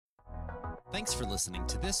Thanks for listening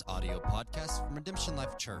to this audio podcast from Redemption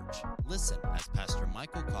Life Church. Listen as Pastor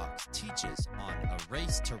Michael Cox teaches on a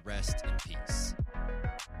race to rest in peace.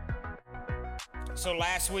 So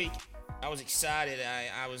last week, I was excited.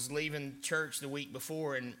 I was leaving church the week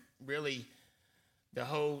before, and really the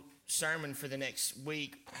whole sermon for the next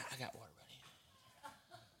week, I got water ready.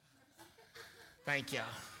 Thank y'all.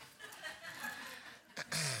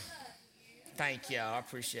 Thank y'all. I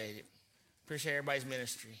appreciate it. Appreciate everybody's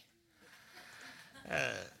ministry.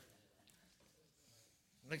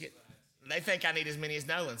 Look at, they think I need as many as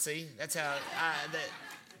Nolan. See, that's how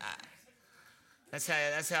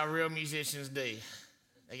real musicians do.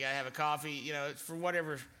 They gotta have a coffee, for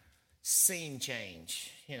whatever scene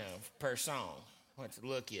change, per song, what the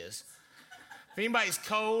look is. If anybody's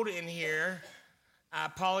cold in here, I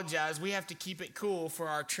apologize. We have to keep it cool for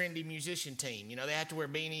our trendy musician team. They have to wear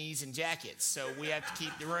beanies and jackets, so we have to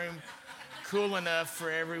keep the room cool enough for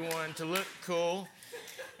everyone to look cool.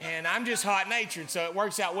 And I'm just hot-natured, so it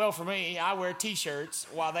works out well for me. I wear T-shirts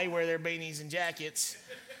while they wear their beanies and jackets.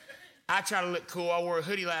 I try to look cool. I wore a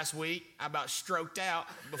hoodie last week. I about stroked out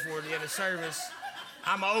before the end of service.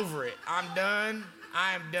 I'm over it. I'm done.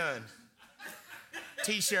 I am done.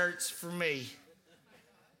 T-shirts for me.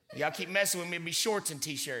 Y'all keep messing with me, it'll be shorts and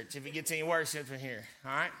T-shirts if it gets any worse up in here,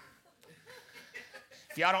 all right?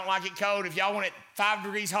 If y'all don't like it cold, if y'all want it 5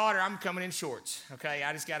 degrees hotter, I'm coming in shorts, okay?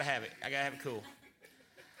 I just got to have it. I got to have it cool.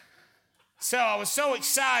 So I was so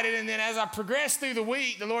excited, and then as I progressed through the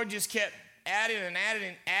week, the Lord just kept adding and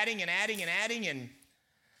adding. And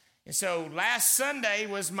so last Sunday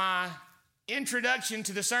was my introduction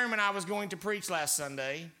to the sermon I was going to preach last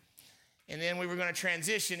Sunday. And then we were going to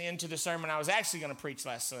transition into the sermon I was actually going to preach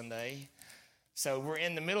last Sunday. So we're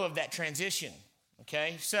in the middle of that transition,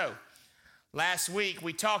 okay? So last week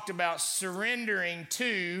we talked about surrendering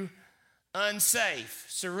to unsafe.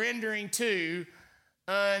 Surrendering to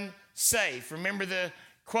unsafe. Remember the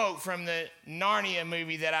quote from the Narnia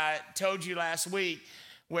movie that I told you last week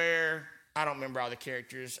where, I don't remember all the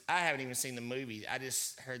characters. I haven't even seen the movie. I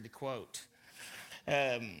just heard the quote.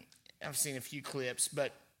 I've seen a few clips,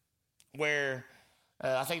 but where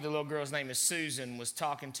I think the little girl's name is Susan was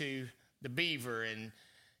talking to the beaver,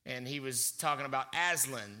 and he was talking about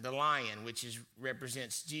Aslan, the lion, which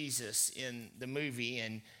represents Jesus in the movie,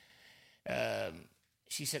 and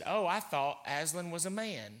she said, "Oh, I thought Aslan was a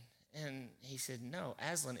man." And he said, "No,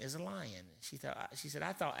 Aslan is a lion." She said,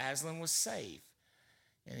 "I thought Aslan was safe."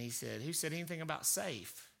 And he said, "Who said anything about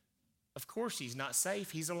safe? Of course he's not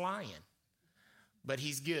safe. He's a lion. But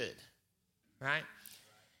he's good." Right?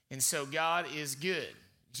 And so God is good.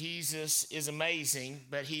 Jesus is amazing,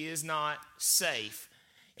 but he is not safe.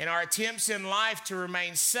 And our attempts in life to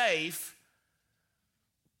remain safe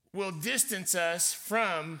will distance us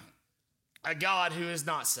from a God who is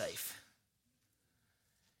not safe.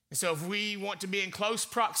 And so if we want to be in close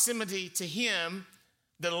proximity to him,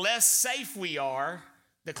 the less safe we are,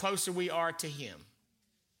 the closer we are to him.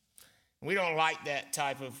 We don't like that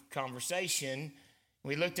type of conversation.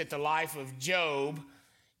 We looked at the life of Job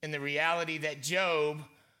and the reality that Job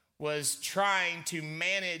was trying to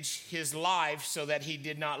manage his life so that he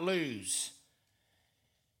did not lose.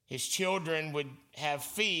 His children would have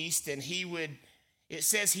feast, and it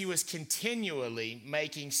says he was continually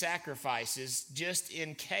making sacrifices just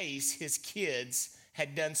in case his kids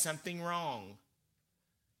had done something wrong.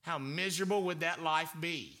 How miserable would that life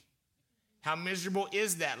be? How miserable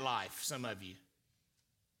is that life, some of you?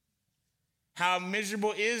 How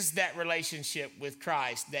miserable is that relationship with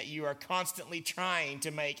Christ that you are constantly trying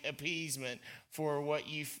to make appeasement for what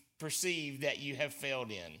you perceive that you have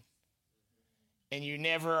failed in? And you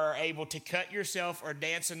never are able to cut yourself or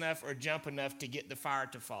dance enough or jump enough to get the fire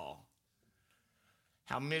to fall.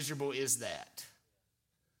 How miserable is that?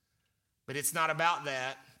 But it's not about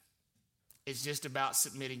that. It's just about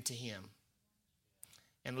submitting to him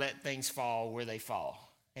and let things fall where they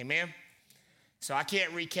fall. Amen? So I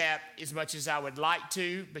can't recap as much as I would like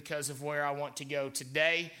to because of where I want to go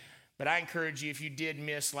today. But I encourage you, if you did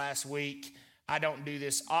miss last week, I don't do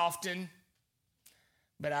this often,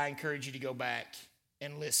 but I encourage you to go back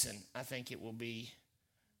and listen. I think it will be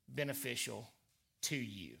beneficial to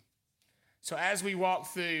you. So as we walk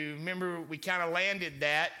through, remember we kind of landed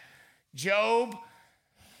that Job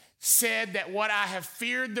said that what I have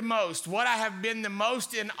feared the most, what I have been the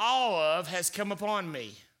most in awe of has come upon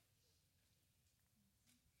me.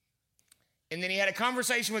 And then he had a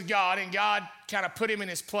conversation with God, and God kind of put him in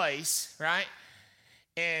his place, right?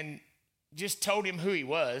 And just told him who he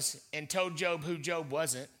was and told Job who Job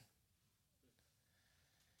wasn't.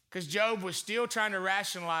 Because Job was still trying to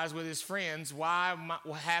rationalize with his friends why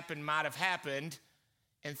what happened might have happened,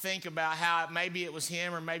 and think about how maybe it was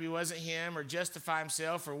him or maybe it wasn't him, or justify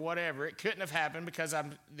himself or whatever. It couldn't have happened because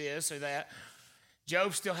I'm this or that.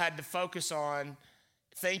 Job still had to focus on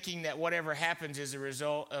thinking that whatever happens is a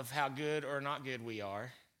result of how good or not good we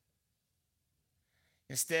are,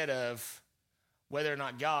 instead of whether or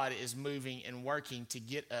not God is moving and working to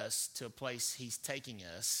get us to a place he's taking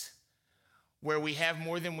us, where we have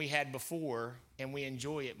more than we had before and we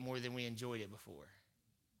enjoy it more than we enjoyed it before.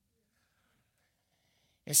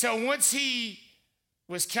 And so once he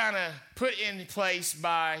was kind of put in place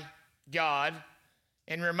by God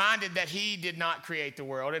and reminded that he did not create the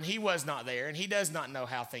world and he was not there and he does not know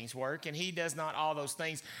how things work and he does not all those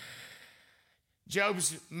things,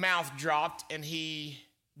 Job's mouth dropped and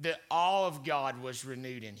the awe of God was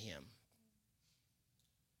renewed in him.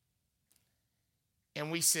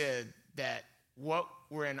 And we said that what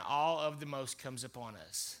we're in awe of the most comes upon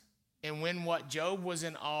us. And when what Job was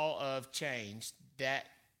in awe of changed, that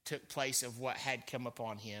took place of what had come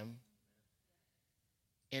upon him.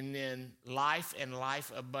 And then life and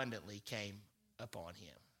life abundantly came upon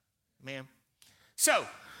him. Amen. So,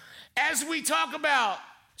 as we talk about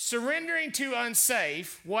surrendering to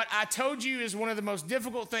unsafe, what I told you is one of the most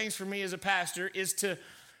difficult things for me as a pastor is to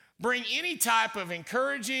bring any type of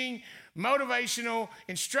encouraging, motivational,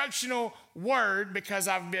 instructional word, because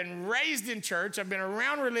I've been raised in church, I've been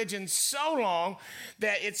around religion so long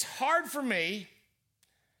that it's hard for me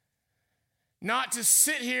not to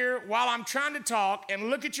sit here while I'm trying to talk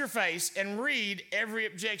and look at your face and read every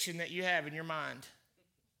objection that you have in your mind.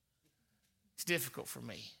 It's difficult for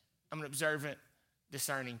me. I'm an observant,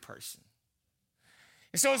 discerning person.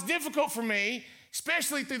 And so it's difficult for me,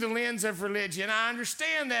 especially through the lens of religion. I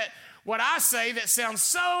understand that what I say that sounds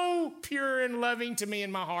so pure and loving to me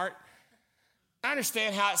in my heart, I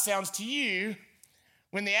understand how it sounds to you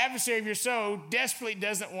when the adversary of your soul desperately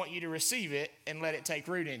doesn't want you to receive it and let it take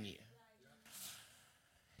root in you.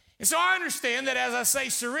 And so I understand that as I say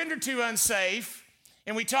surrender to unsafe,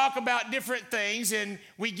 and we talk about different things and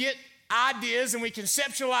we get ideas and we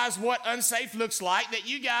conceptualize what unsafe looks like, that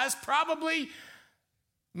you guys probably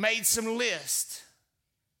made some lists.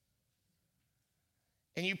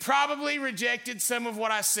 And you probably rejected some of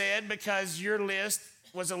what I said because your list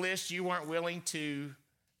was a list you weren't willing to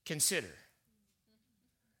consider.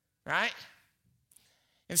 Right?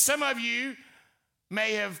 And some of you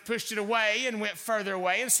may have pushed it away and went further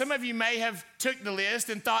away. And some of you may have took the list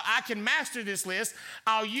and thought, I can master this list.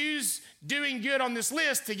 I'll use doing good on this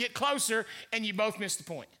list to get closer, and you both missed the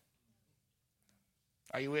point.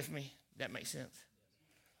 Are you with me? That makes sense.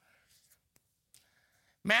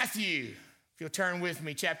 Matthew, if you'll turn with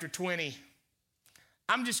me, chapter 20.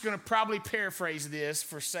 I'm just going to probably paraphrase this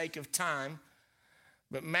for sake of time,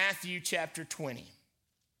 but Matthew chapter 20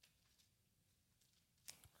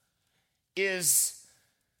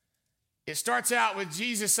 it starts out with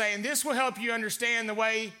Jesus saying, this will help you understand the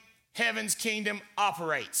way heaven's kingdom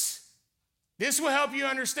operates. This will help you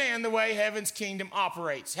understand the way heaven's kingdom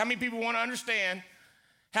operates. How many people want to understand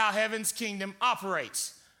how heaven's kingdom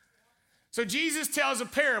operates? So Jesus tells a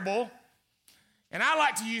parable, and I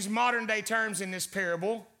like to use modern day terms in this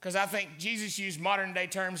parable because I think Jesus used modern day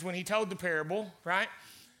terms when he told the parable, right?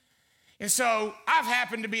 And so I've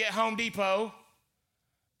happened to be at Home Depot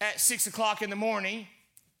at 6 o'clock in the morning,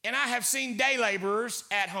 and I have seen day laborers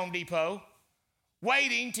at Home Depot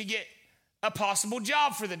waiting to get a possible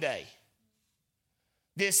job for the day.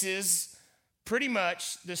 This is pretty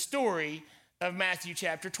much the story of Matthew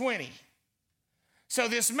chapter 20. So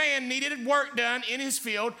this man needed work done in his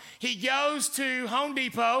field. He goes to Home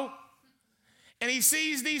Depot, and he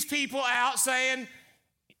sees these people out saying,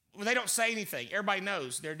 well, they don't say anything. Everybody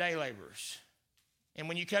knows they're day laborers. And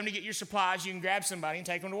when you come to get your supplies, you can grab somebody and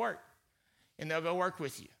take them to work, and they'll go work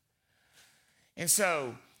with you. And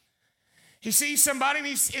so he sees somebody, and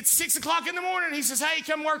it's 6 o'clock in the morning. He says, hey,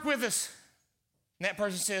 come work with us. And that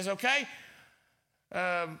person says, okay,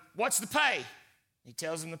 what's the pay? He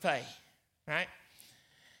tells them the pay, right?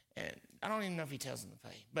 And I don't even know if he tells them the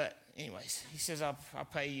pay. But anyways, he says, I'll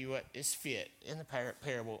pay you what is fit in the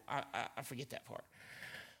parable. I forget that part.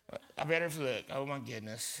 I better look. Oh, my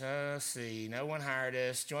goodness. Let's see. No one hired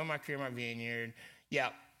us. Join my career, my vineyard. Yeah,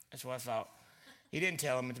 that's what I thought. He didn't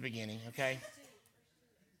tell them at the beginning, okay?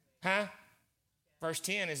 Huh? Verse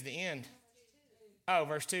 10 is the end. Oh,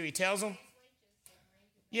 verse 2, he tells them?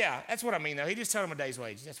 Yeah, that's what I mean, though. He just told them a day's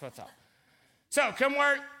wage. That's what I thought. So, come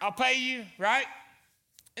work. I'll pay you, right?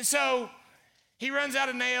 And so, he runs out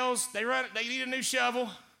of nails. They need a new shovel.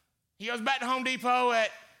 He goes back to Home Depot at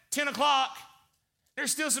 10 o'clock.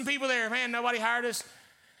 There's still some people there. Man, nobody hired us.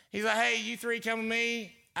 He's like, hey, you three come with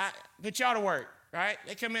me. I put y'all to work, right?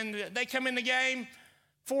 They come in the game.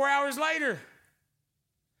 4 hours later.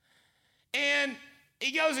 And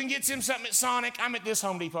he goes and gets him something at Sonic. I'm at this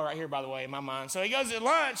Home Depot right here, by the way, in my mind. So he goes at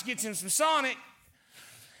lunch, gets him some Sonic,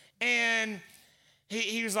 and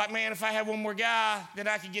he was like, man, if I had one more guy, then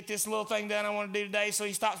I could get this little thing done I want to do today. So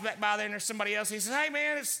he stops back by there, and there's somebody else. He says, hey,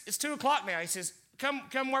 man, it's 2 o'clock now. He says,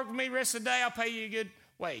 come work with me the rest of the day. I'll pay you a good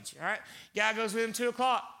wage, all right? Guy goes with him 2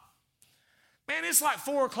 o'clock. Man, it's like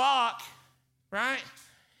 4 o'clock, right?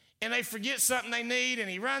 And they forget something they need, and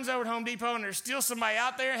he runs over to Home Depot, and there's still somebody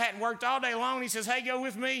out there, hadn't worked all day long. He says, hey, go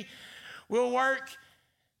with me. We'll work.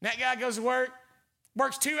 And that guy goes to work,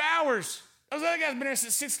 works 2 hours. Those other guys been there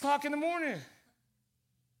since 6 o'clock in the morning.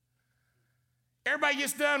 Everybody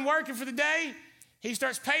gets done working for the day. He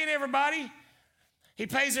starts paying everybody. He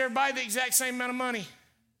pays everybody the exact same amount of money.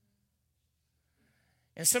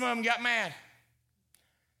 And some of them got mad.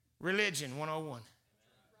 Religion 101.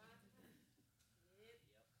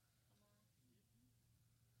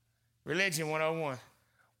 Religion 101.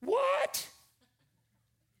 What?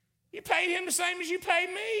 You paid him the same as you paid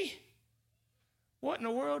me. What in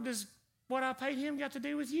the world does what I paid him got to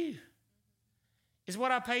do with you? Is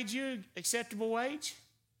what I paid you an acceptable wage?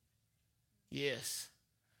 Yes.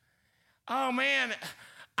 Oh, man,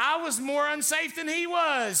 I was more unsafe than he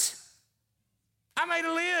was. I made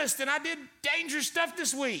a list, and I did dangerous stuff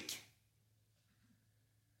this week.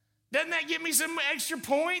 Doesn't that give me some extra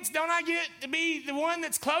points? Don't I get to be the one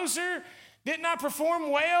that's closer? Didn't I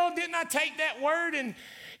perform well? Didn't I take that word and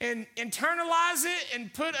internalize it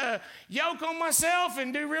and put a yoke on myself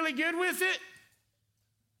and do really good with it?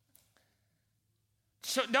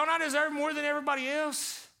 So don't I deserve more than everybody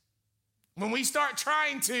else? When we start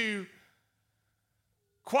trying to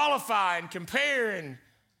qualify and compare and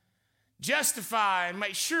justify and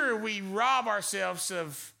make sure we rob ourselves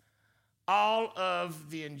of all of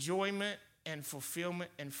the enjoyment and fulfillment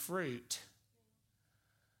and fruit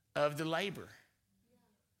of the labor,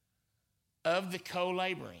 of the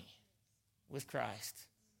co-laboring with Christ.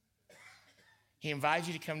 He invited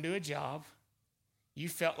you to come do a job. You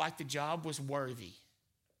felt like the job was worthy.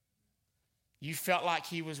 You felt like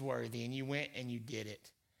he was worthy, and you went and you did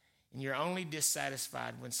it. And you're only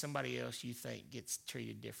dissatisfied when somebody else you think gets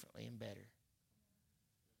treated differently and better.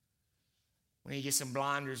 When you get some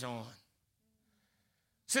blinders on.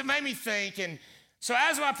 So it made me think, and so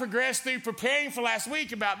as I progressed through preparing for last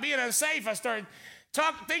week about being unsafe, I started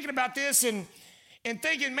thinking about this and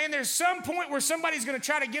thinking, man, there's some point where somebody's going to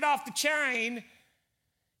try to get off the chain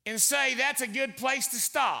and say that's a good place to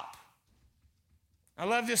stop. I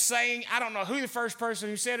love this saying. I don't know who the first person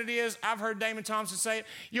who said it is. I've heard Damon Thompson say it.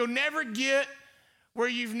 You'll never get where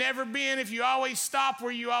you've never been if you always stop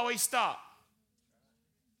where you always stop.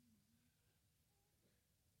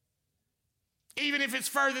 Even if it's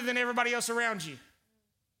further than everybody else around you.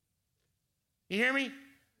 You hear me?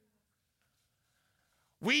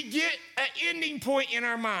 We get an ending point in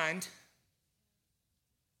our mind,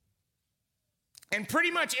 and pretty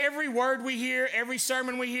much every word we hear, every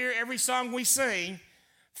sermon we hear, every song we sing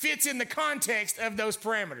fits in the context of those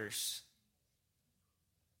parameters.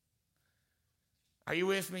 Are you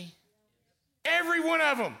with me? Every one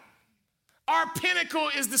of them. Our pinnacle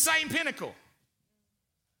is the same pinnacle.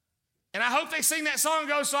 And I hope they sing that song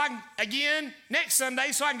so I can, again, next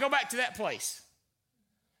Sunday, so I can go back to that place.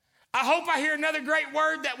 I hope I hear another great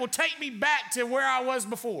word that will take me back to where I was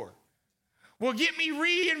before. Will get me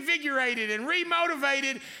reinvigorated and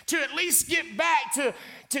remotivated to at least get back to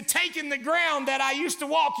taking the ground that I used to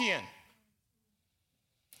walk in.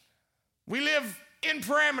 We live in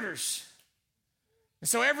parameters. And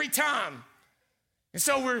so every time, and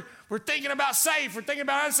so we're thinking about safe, we're thinking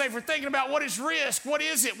about unsafe, we're thinking about what is risk, what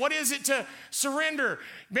is it to surrender.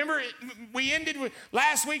 Remember, we ended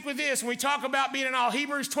last week with this, when we talk about being in all,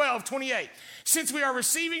 Hebrews 12:28. Since we are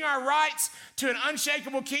receiving our rights to an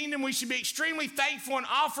unshakable kingdom, we should be extremely thankful and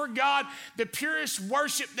offer God the purest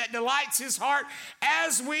worship that delights his heart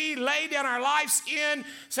as we lay down our lives in,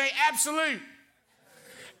 say, absolute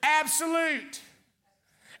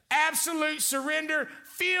surrender,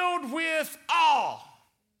 filled with awe.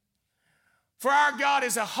 For our God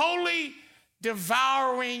is a holy,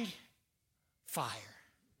 devouring fire.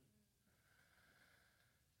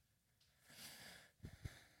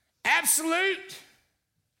 Absolute.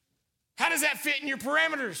 How does that fit in your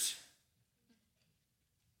parameters?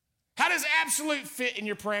 How does absolute fit in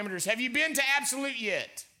your parameters? Have you been to absolute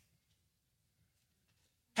yet?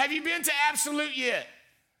 Have you been to absolute yet?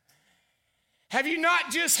 Have you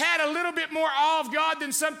not just had a little bit more awe of God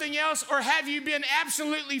than something else, or have you been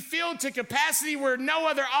absolutely filled to capacity where no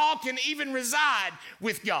other awe can even reside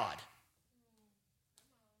with God?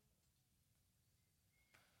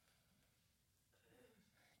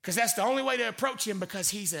 Because that's the only way to approach him, because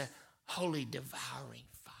he's a holy, devouring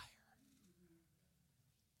fire.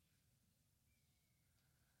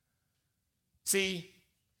 See,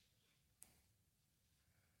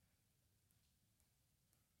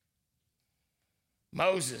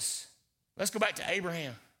 Moses. Let's go back to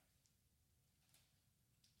Abraham.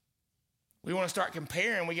 We want to start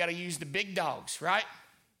comparing. We got to use the big dogs, right?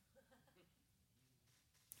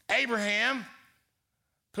 Abraham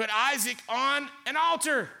put Isaac on an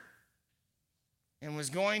altar and was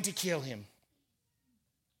going to kill him,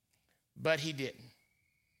 but he didn't.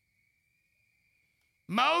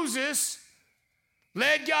 Moses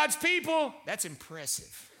led God's people. That's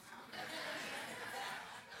impressive.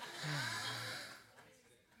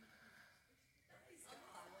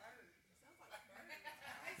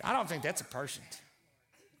 I don't think that's a person.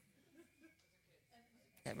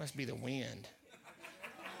 That must be the wind.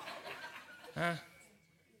 Huh?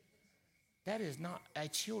 That is not a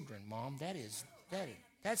children, Mom.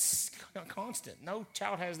 That's constant. No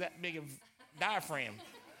child has that big of diaphragm.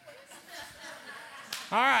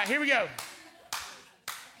 All right, here we go.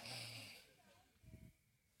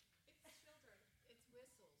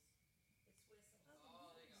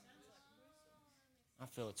 I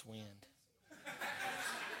feel it's wind.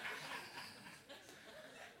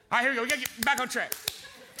 All right, here we go. We got to get back on track.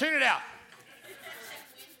 Tune it out.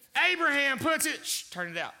 Abraham puts it,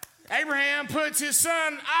 turn it out. Abraham puts his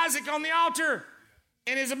son Isaac on the altar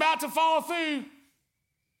and is about to follow through.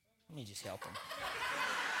 Let me just help him.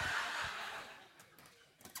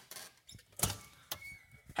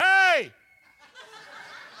 Hey!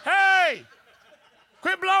 Hey!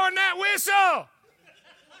 Quit blowing that whistle!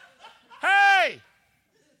 Hey!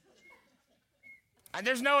 And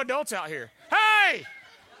there's no adults out here. Hey!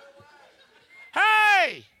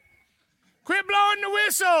 Hey! Quit blowing the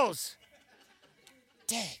whistles!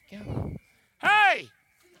 Dang. Hey!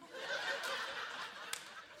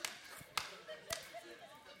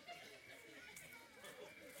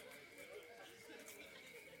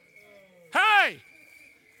 Hey!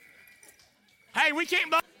 Hey, we can't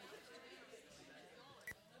blow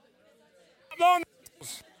the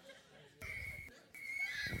whistles.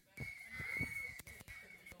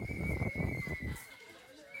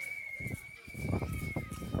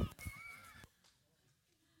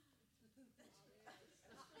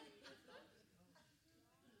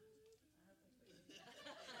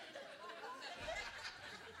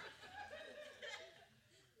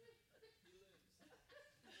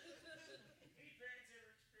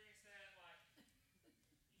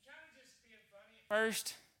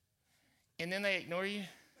 First, and then they ignore you.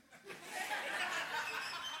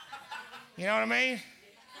 You know what I mean?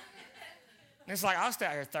 And it's like, I'll stay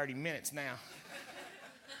out here 30 minutes now.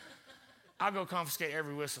 I'll go confiscate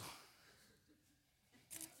every whistle.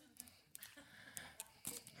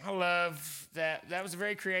 I love that. That was a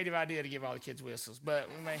very creative idea to give all the kids whistles, but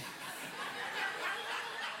we might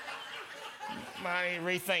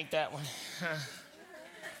rethink that one.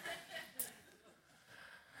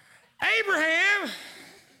 Abraham,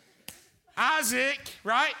 Isaac,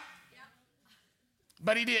 right?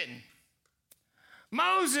 But he didn't.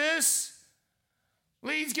 Moses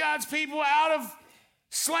leads God's people out of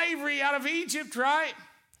slavery, out of Egypt, right?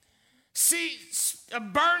 See,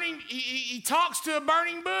 he talks to a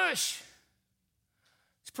burning bush.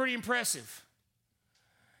 It's pretty impressive.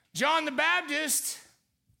 John the Baptist,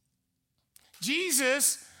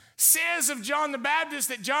 Jesus says of John the Baptist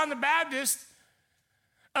that John the Baptist,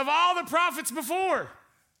 of all the prophets before,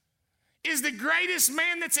 is the greatest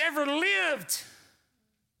man that's ever lived.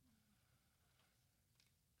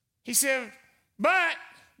 He said, but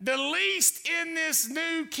the least in this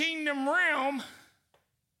new kingdom realm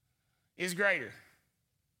is greater.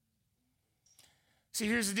 See,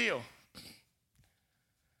 here's the deal.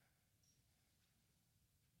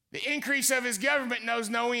 The increase of his government knows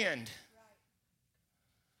no end.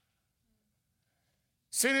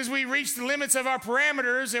 Soon as we reach the limits of our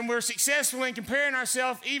parameters and we're successful in comparing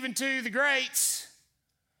ourselves even to the greats,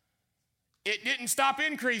 it didn't stop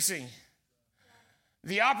increasing.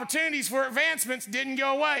 The opportunities for advancements didn't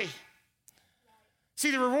go away.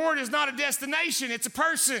 See, the reward is not a destination, it's a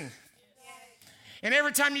person. And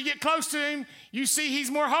every time you get close to him, you see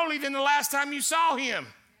he's more holy than the last time you saw him.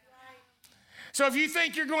 So if you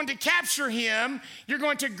think you're going to capture him, you're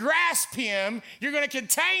going to grasp him, you're going to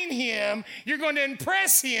contain him, you're going to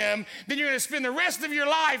impress him, then you're going to spend the rest of your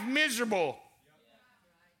life miserable.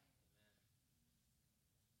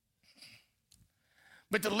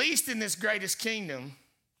 But the least in this greatest kingdom,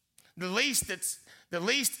 the least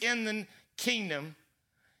in the kingdom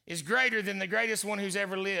is greater than the greatest one who's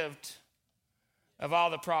ever lived of all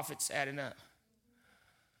the prophets added up.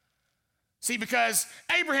 See, because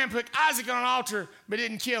Abraham put Isaac on an altar but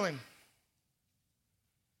didn't kill him.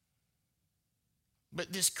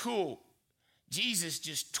 But this cool, Jesus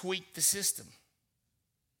just tweaked the system.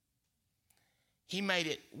 He made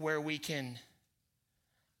it where we can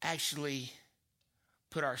actually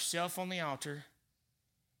put ourselves on the altar,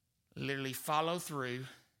 literally follow through,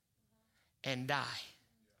 and die.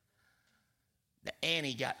 The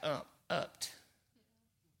ante got upped.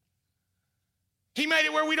 He made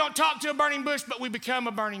it where we don't talk to a burning bush, but we become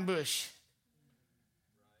a burning bush.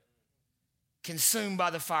 Consumed by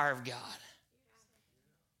the fire of God.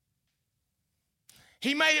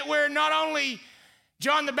 He made it where not only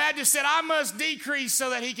John the Baptist said, I must decrease so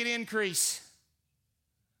that he can increase.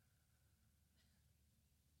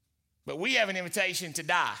 But we have an invitation to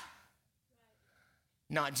die.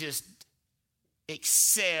 Not just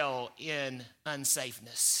excel in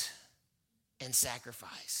unsafeness and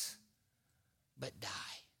sacrifice, but die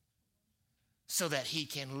so that he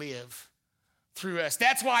can live through us.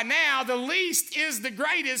 That's why now the least is the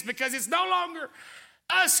greatest, because it's no longer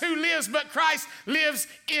us who lives, but Christ lives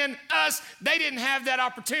in us. They didn't have that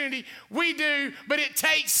opportunity. We do, but it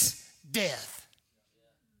takes death.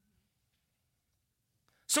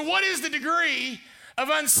 So what is the degree of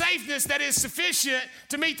unsafeness that is sufficient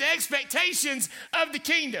to meet the expectations of the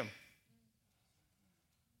kingdom?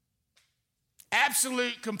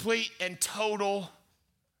 Absolute, complete, and total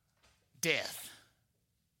death.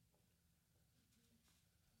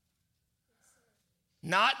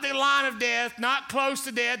 Not the line of death, not close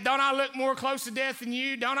to death. Don't I look more close to death than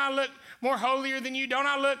you? Don't I look more holier than you? Don't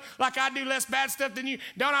I look like I do less bad stuff than you?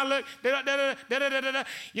 Don't I look da-da-da-da-da-da-da-da?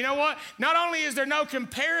 You know what? Not only is there no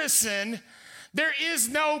comparison, there is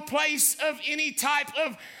no place of any type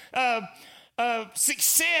of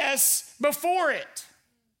success before it.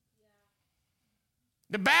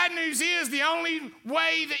 The bad news is the only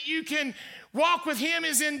way that you can walk with him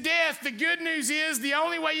is in death. The good news is the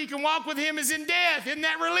only way you can walk with him is in death. Isn't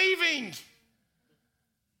that relieving?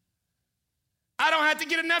 I don't have to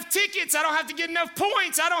get enough tickets. I don't have to get enough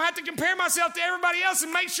points. I don't have to compare myself to everybody else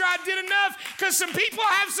and make sure I did enough, because some people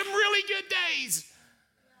have some really good days.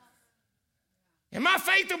 And my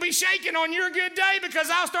faith will be shaken on your good day because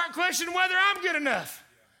I'll start questioning whether I'm good enough.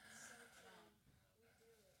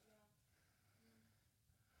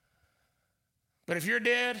 But if you're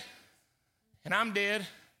dead and I'm dead,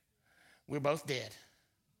 we're both dead.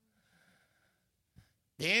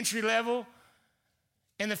 The entry level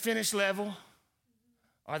and the finish level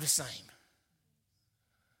are the same.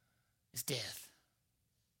 It's death.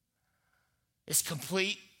 It's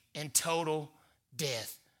complete and total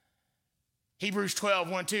death. Hebrews 12,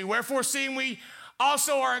 1, 2. Wherefore, seeing we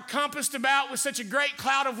also are encompassed about with such a great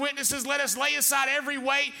cloud of witnesses, let us lay aside every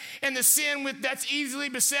weight and the sin that's easily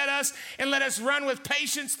beset us, and let us run with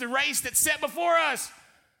patience the race that's set before us.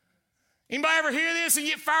 Anybody ever hear this and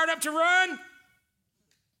get fired up to run?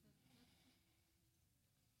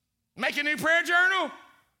 Make a new prayer journal?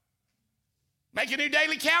 Make a new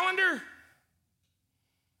daily calendar?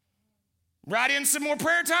 Write in some more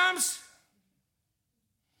prayer times?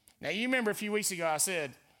 Now, you remember a few weeks ago I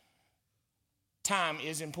said, time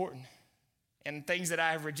is important. And things that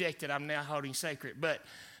I have rejected, I'm now holding sacred. But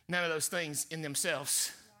none of those things in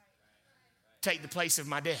themselves take the place of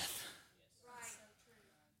my death.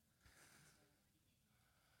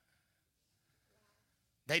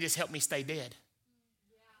 They just help me stay dead.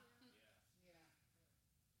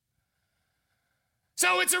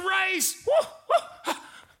 So it's a race.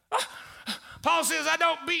 Paul says, I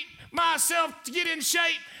don't beat myself to get in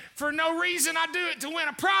shape for no reason. I do it to win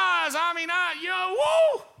a prize.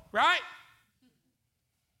 Right?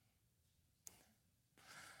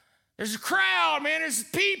 There's a crowd, man. There's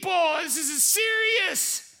people. This is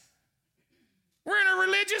serious. We're in a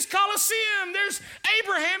religious coliseum. There's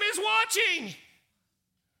Abraham is watching.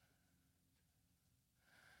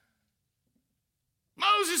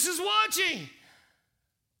 Moses is watching.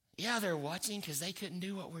 Yeah, they're watching because they couldn't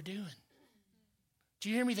do what we're doing. Do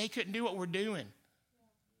you hear me? They couldn't do what we're doing.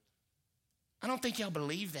 I don't think y'all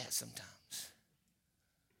believe that sometimes.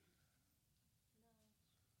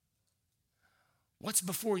 What's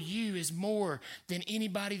before you is more than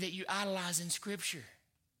anybody that you idolize in Scripture.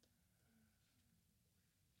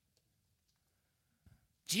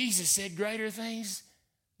 Jesus said, greater things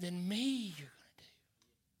than me you're going to do.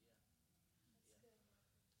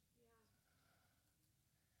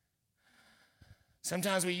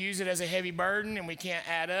 Sometimes we use it as a heavy burden and we can't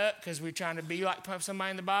add up because we're trying to be like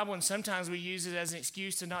somebody in the Bible. And sometimes we use it as an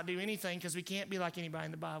excuse to not do anything because we can't be like anybody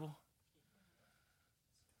in the Bible.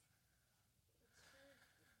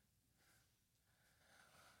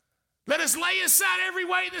 Let us lay aside every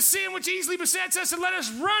weight and the sin which easily besets us, and let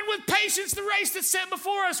us run with patience the race that's set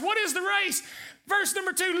before us. What is the race? Verse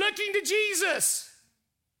number 2, looking to Jesus,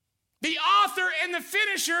 the author and the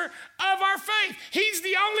finisher of our faith. He's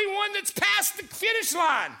the only one that's past the finish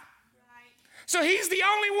line. So he's the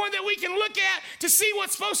only one that we can look at to see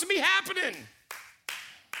what's supposed to be happening.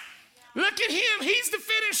 Look at him. He's the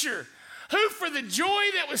finisher, who for the joy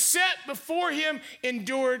that was set before him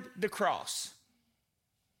endured the cross.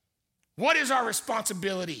 What is our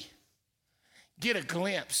responsibility? Get a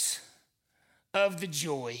glimpse of the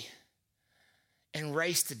joy and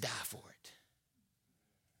race to die for it.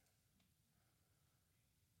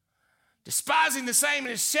 Despising the same,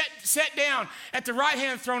 and is set down at the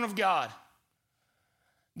right-hand throne of God.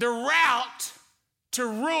 The route to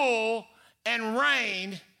rule and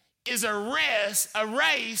reign is a race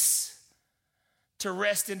to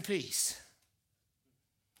rest in peace.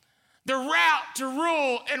 The route to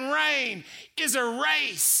rule and reign is a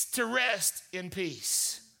race to rest in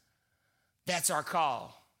peace. That's our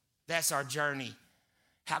call. That's our journey.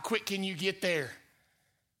 How quick can you get there?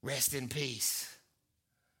 Rest in peace.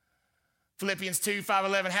 Philippians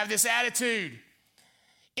 2:5-11, have this attitude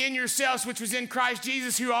in yourselves, which was in Christ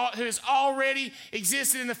Jesus, who has already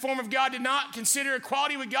existed in the form of God, did not consider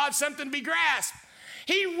equality with God something to be grasped.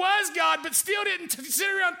 He was God, but still didn't sit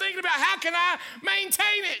around thinking about how can I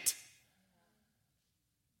maintain it.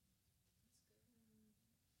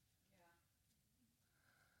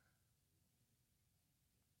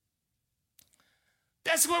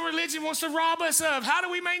 That's what religion wants to rob us of. How do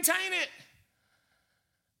we maintain it?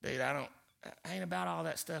 Dude, I ain't about all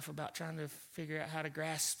that stuff about trying to figure out how to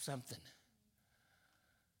grasp something.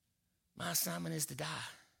 My assignment is to die.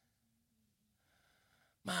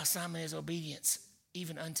 My assignment is obedience,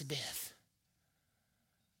 even unto death.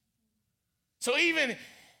 So even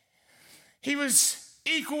he was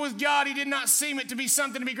equal with God, he did not seem it to be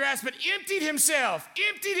something to be grasped, but emptied himself.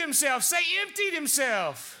 Say emptied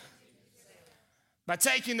himself. By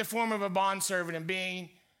taking the form of a bondservant and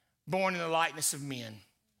being born in the likeness of men.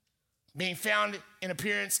 Being found in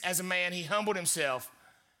appearance as a man, he humbled himself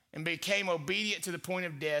and became obedient to the point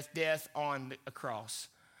of death on a cross.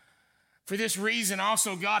 For this reason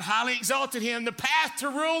also God highly exalted him. The path to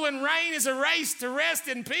rule and reign is a race to rest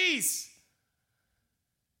in peace.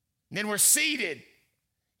 And then we're seated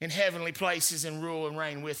in heavenly places and rule and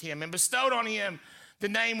reign with him, and bestowed on him the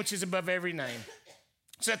name which is above every name.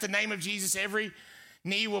 So at the name of Jesus, every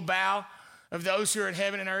knee will bow, of those who are in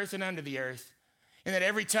heaven and earth and under the earth, and that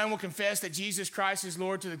every tongue will confess that Jesus Christ is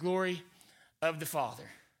Lord, to the glory of the Father.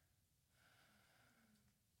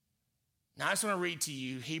 Now I just want to read to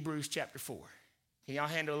you Hebrews chapter 4. Can y'all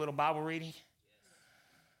handle a little Bible reading?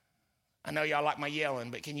 I know y'all like my yelling,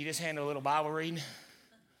 but can you just handle a little Bible reading?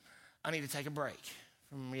 I need to take a break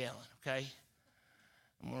from yelling, okay?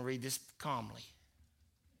 I'm going to read this calmly,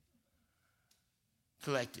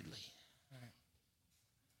 collectedly.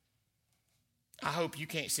 I hope you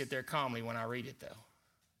can't sit there calmly when I read it, though.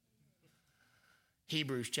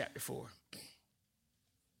 Hebrews chapter 4.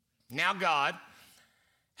 Now God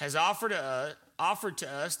has offered to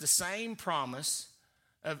us the same promise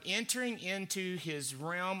of entering into his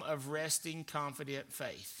realm of resting, confident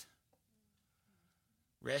faith.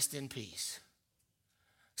 Rest in peace.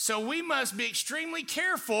 So we must be extremely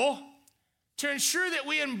careful to ensure that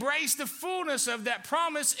we embrace the fullness of that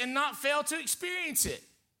promise and not fail to experience it.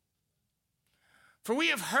 For we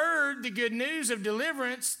have heard the good news of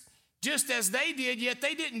deliverance just as they did, yet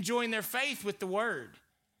they didn't join their faith with the word.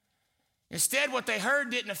 Instead, what they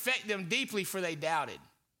heard didn't affect them deeply, for they doubted.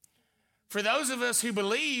 For those of us who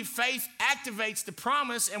believe, faith activates the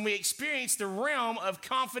promise and we experience the realm of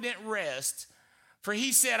confident rest. For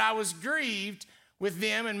he said, I was grieved with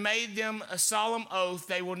them and made them a solemn oath.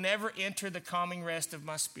 They will never enter the calming rest of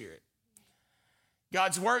my spirit.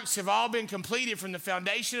 God's works have all been completed from the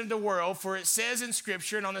foundation of the world, for it says in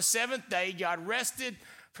Scripture, and on the seventh day God rested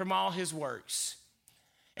from all his works.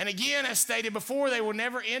 And again, as stated before, they will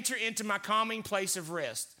never enter into my calming place of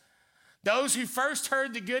rest. Those who first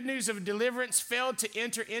heard the good news of deliverance failed to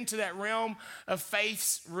enter into that realm of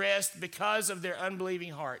faith's rest because of their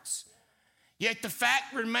unbelieving hearts. Yet the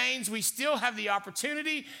fact remains we still have the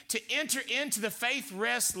opportunity to enter into the faith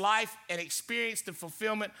rest life and experience the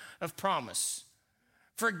fulfillment of promise.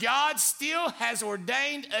 For God still has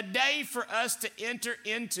ordained a day for us to enter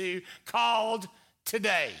into called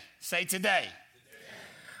today. Say today.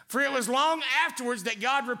 For it was long afterwards that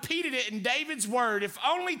God repeated it in David's word. If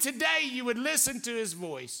only today you would listen to his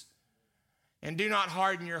voice and do not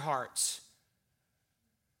harden your hearts.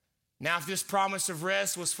 Now, if this promise of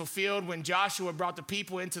rest was fulfilled when Joshua brought the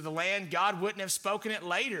people into the land, God wouldn't have spoken it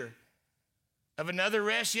later of another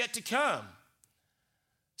rest yet to come.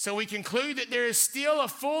 So we conclude that there is still a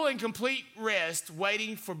full and complete rest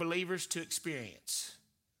waiting for believers to experience.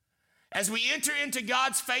 As we enter into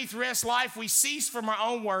God's faith rest life, we cease from our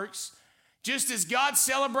own works, just as God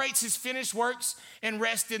celebrates his finished works and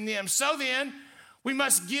rest in them. So then, we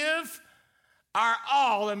must give our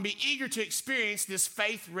all and be eager to experience this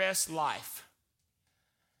faith rest life.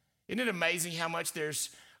 Isn't it amazing how much there's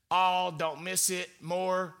all, don't miss it,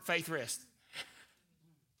 more, faith rest?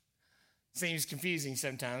 Seems confusing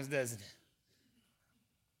sometimes, doesn't it?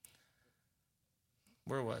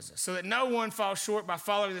 Where was it? So that no one falls short by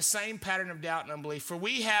following the same pattern of doubt and unbelief. For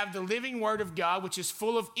we have the living word of God, which is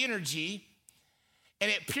full of energy, and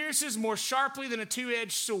it pierces more sharply than a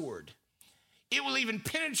two-edged sword. It will even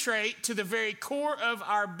penetrate to the very core of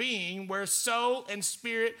our being, where soul and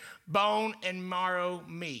spirit, bone and marrow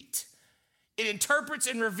meet. It interprets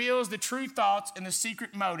and reveals the true thoughts and the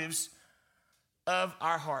secret motives of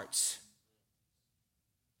our hearts.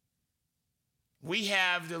 We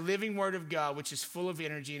have the living word of God, which is full of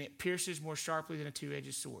energy, and it pierces more sharply than a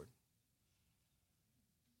two-edged sword.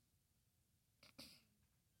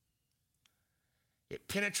 It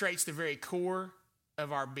penetrates the very core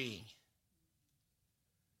of our being.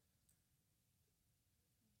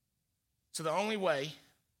 So the only way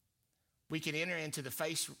we can enter into the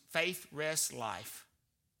faith rest life,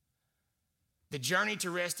 the journey to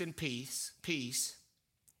rest in peace,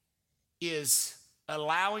 is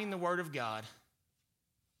allowing the word of God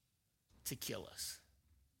to kill us.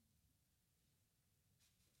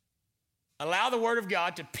 Allow the word of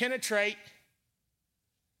God to penetrate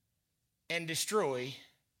and destroy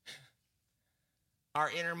our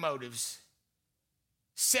inner motives.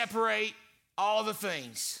 Separate all the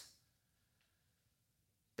things.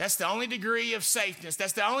 That's the only degree of safeness.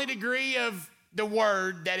 That's the only degree of the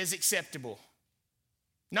word that is acceptable.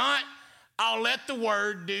 Not, I'll let the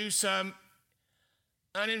word do some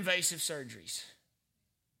uninvasive surgeries.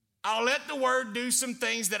 I'll let the word do some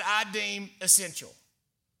things that I deem essential.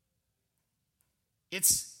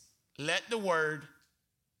 It's let the word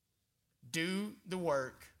do the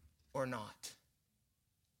work or not.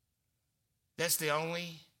 That's the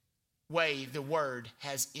only way the word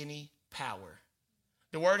has any power.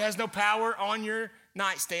 The word has no power on your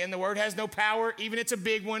nightstand. The word has no power, even if it's a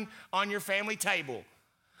big one, on your family table.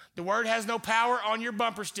 The word has no power on your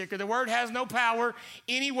bumper sticker. The word has no power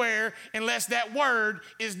anywhere unless that word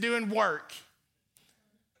is doing work.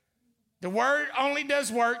 The word only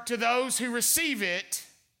does work to those who receive it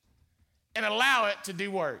and allow it to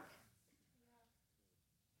do work.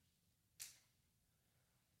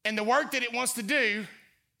 And the work that it wants to do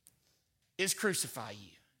is crucify you.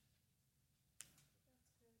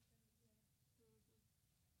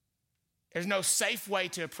 There's no safe way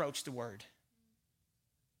to approach the word.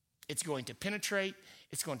 It's going to penetrate.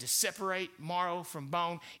 It's going to separate marrow from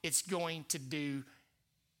bone. It's going to do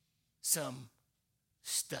some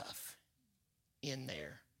stuff in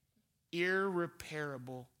there.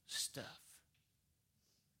 Irreparable stuff.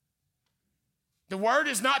 The word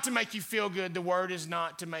is not to make you feel good. The word is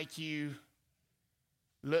not to make you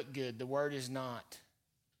look good. The word is not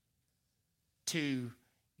to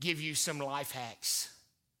give you some life hacks.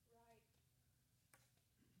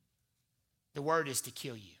 The word is to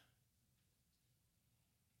kill you.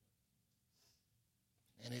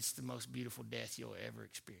 And it's the most beautiful death you'll ever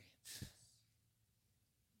experience.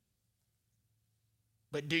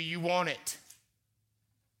 But do you want it?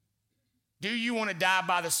 Do you want to die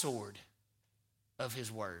by the sword of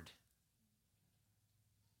his word?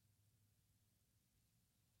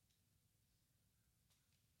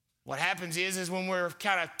 What happens is when we're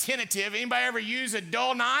kind of tentative, anybody ever use a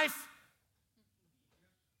dull knife?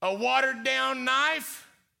 A watered down knife?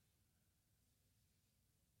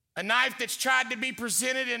 A knife that's tried to be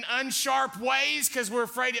presented in unsharp ways because we're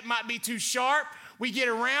afraid it might be too sharp. We get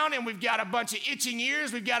around and we've got a bunch of itching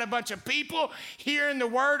ears. We've got a bunch of people hearing the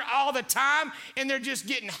word all the time, and they're just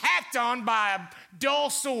getting hacked on by a dull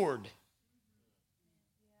sword.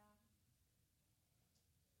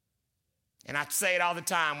 And I say it all the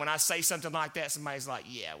time. When I say something like that, somebody's like,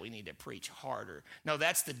 yeah, we need to preach harder. No,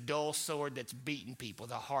 that's the dull sword that's beating people,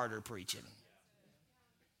 the harder preaching.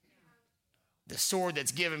 The sword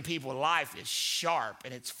that's giving people life is sharp,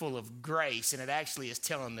 and it's full of grace, and it actually is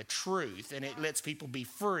telling the truth, and it lets people be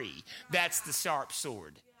free. That's the sharp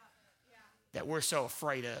sword that we're so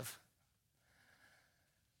afraid of.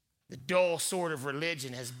 The dull sword of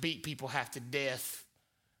religion has beat people half to death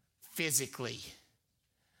physically.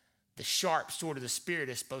 The sharp sword of the Spirit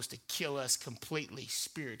is supposed to kill us completely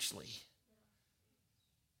spiritually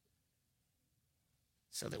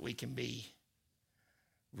so that we can be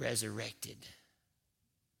resurrected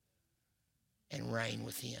and reign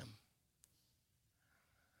with him.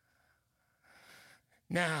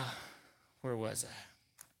 Now, where was I?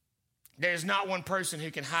 There's not one person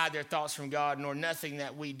who can hide their thoughts from God, nor nothing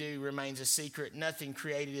that we do remains a secret. Nothing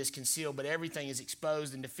created is concealed, but everything is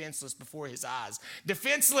exposed and defenseless before his eyes.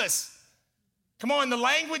 Defenseless. Come on, the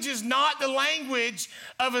language is not the language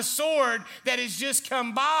of a sword that has just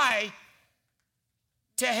come by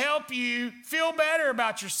to help you feel better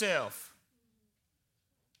about yourself.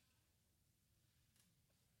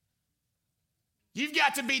 You've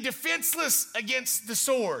got to be defenseless against the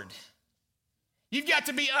sword. You've got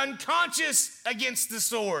to be unconscious against the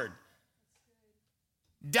sword.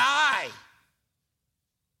 Die.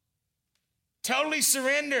 Totally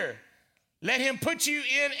surrender. Let him put you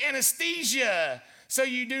in anesthesia so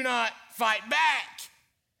you do not fight back.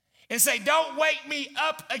 And say, don't wake me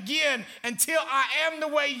up again until I am the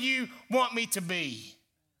way you want me to be.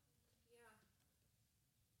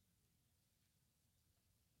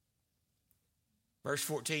 Verse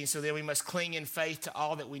 14, so then we must cling in faith to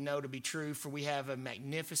all that we know to be true, for we have a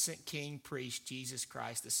magnificent king priest, Jesus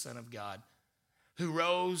Christ, the Son of God, who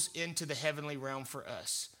rose into the heavenly realm for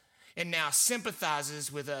us and now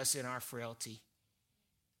sympathizes with us in our frailty.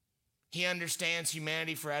 He understands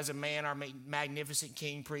humanity, for as a man, our magnificent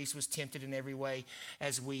king priest was tempted in every way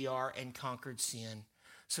as we are and conquered sin.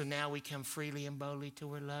 So now we come freely and boldly to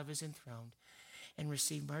where love is enthroned and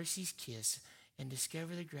receive mercy's kiss and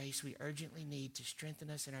discover the grace we urgently need to strengthen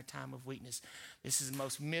us in our time of weakness. This is the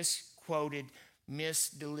most misquoted,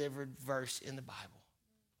 misdelivered verse in the Bible.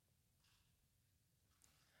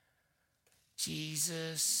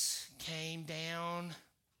 Jesus came down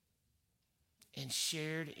and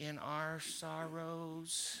shared in our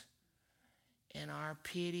sorrows and our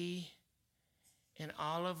pity and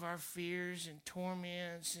all of our fears and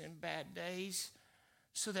torments and bad days,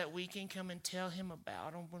 so that we can come and tell him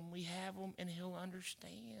about them when we have them, and he'll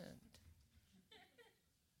understand.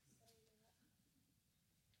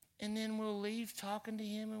 And then we'll leave talking to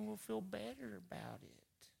him and we'll feel better about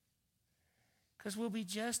it. Because we'll be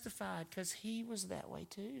justified, because he was that way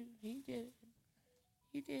too. He did it.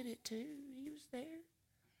 He did it too. He was there.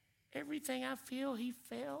 Everything I feel, he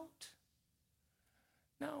felt.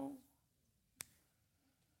 No,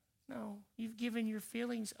 you've given your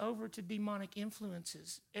feelings over to demonic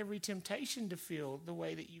influences. Every temptation to feel the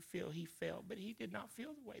way that you feel, he felt, but he did not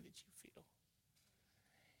feel the way that you feel.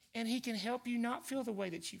 And he can help you not feel the way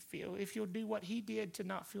that you feel if you'll do what he did to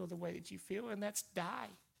not feel the way that you feel, and that's die.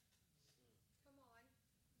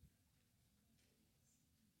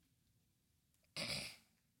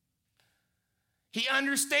 He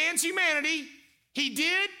understands humanity. He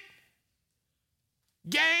did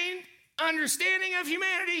gain understanding of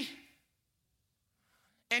humanity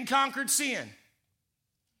and conquered sin.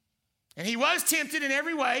 And he was tempted in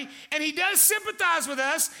every way, and he does sympathize with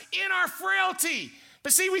us in our frailty.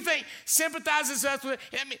 But see, we think sympathizes us with,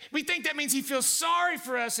 we think that means he feels sorry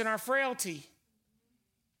for us in our frailty.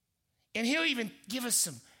 And he'll even give us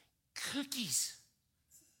some cookies,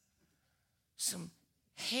 some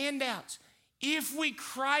handouts. If we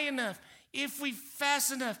cry enough, if we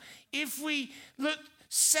fast enough, if we look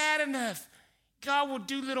sad enough, God will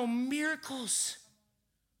do little miracles.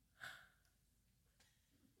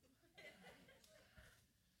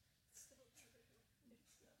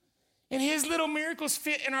 And his little miracles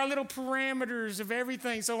fit in our little parameters of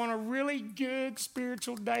everything. So on a really good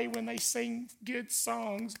spiritual day when they sing good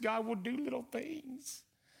songs, God will do little things.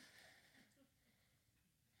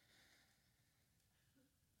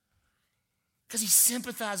 Because he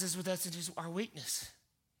sympathizes with us in our weakness.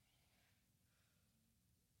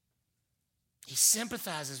 He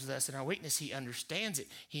sympathizes with us in our weakness. He understands it.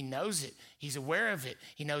 He knows it. He's aware of it.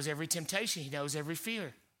 He knows every temptation. He knows every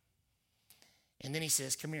fear. And then he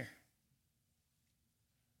says, come here.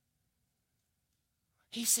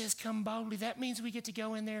 He says, come boldly. That means we get to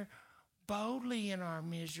go in there boldly in our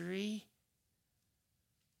misery.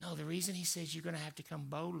 No, the reason he says you're going to have to come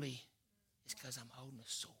boldly is because I'm holding a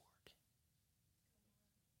sword.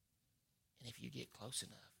 And if you get close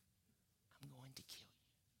enough, I'm going to kill you.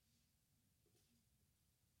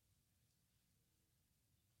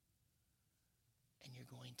 And you're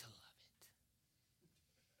going to love it.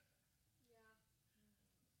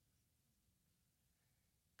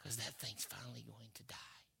 Because that thing's finally going to die.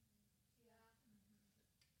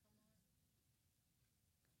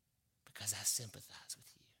 Because I sympathize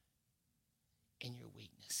with you in your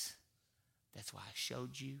weakness. That's why I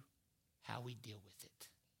showed you how we deal with it.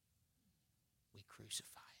 We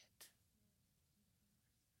crucify it.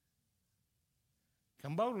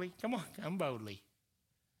 Come boldly. Come on, come boldly.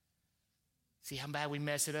 See how bad we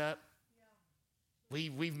mess it up?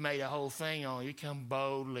 We've made a whole thing on you come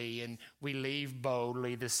boldly and we leave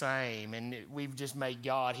boldly the same. And we've just made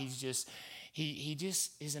God, he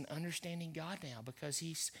just is an understanding God now because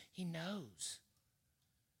he knows.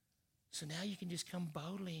 So now you can just come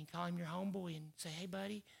boldly and call him your homeboy and say, hey,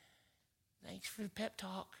 buddy, thanks for the pep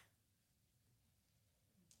talk.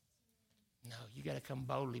 No, you got to come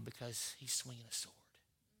boldly because he's swinging a sword.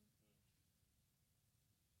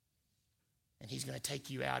 And he's going to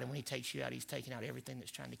take you out. And when he takes you out, he's taking out everything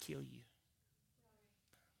that's trying to kill you.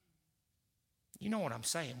 You know what I'm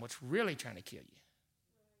saying, what's really trying to kill you.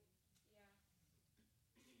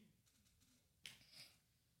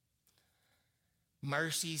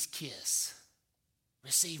 Mercy's kiss.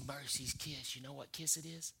 Receive mercy's kiss. You know what kiss it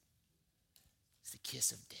is? It's the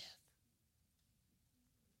kiss of death.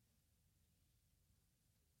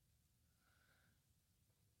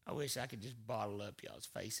 I wish I could just bottle up y'all's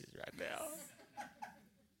faces right now.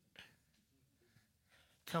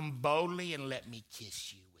 Come boldly and let me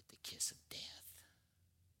kiss you with the kiss of death.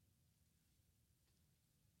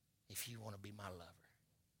 If you want to be my lover.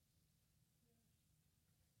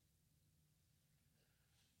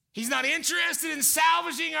 He's not interested in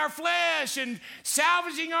salvaging our flesh and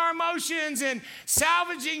salvaging our emotions and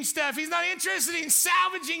salvaging stuff. He's not interested in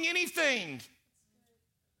salvaging anything.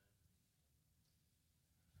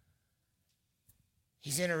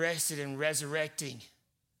 He's interested in resurrecting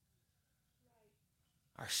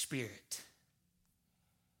our spirit.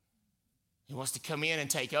 He wants to come in and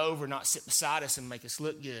take over, not sit beside us and make us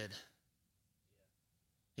look good.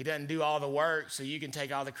 He doesn't do all the work so you can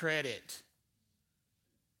take all the credit.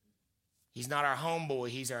 He's not our homeboy.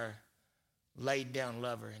 He's our laid down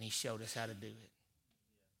lover, and he showed us how to do it.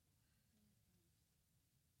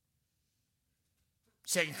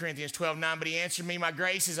 2 Corinthians 12:9, but he answered me, my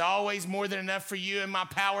grace is always more than enough for you, and my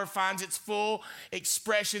power finds its full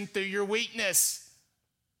expression through your weakness.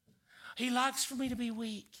 He likes for me to be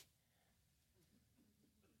weak.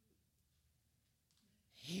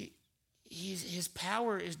 His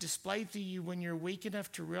power is displayed through you when you're weak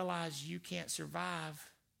enough to realize you can't survive.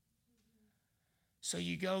 So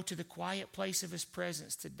you go to the quiet place of his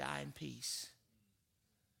presence to die in peace.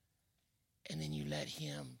 And then you let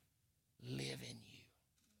him live in you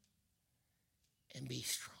and be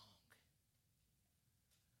strong.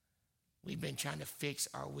 We've been trying to fix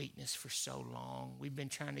our weakness for so long. We've been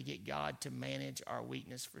trying to get God to manage our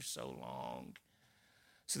weakness for so long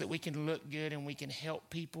so that we can look good and we can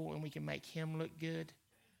help people and we can make him look good.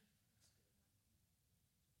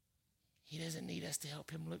 He doesn't need us to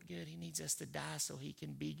help him look good. He needs us to die so he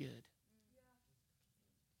can be good.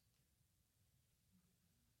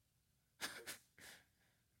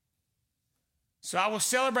 So I will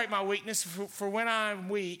celebrate my weakness, for when I am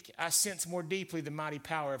weak, I sense more deeply the mighty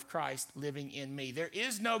power of Christ living in me. There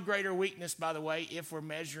is no greater weakness, by the way, if we're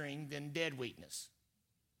measuring, than dead weakness.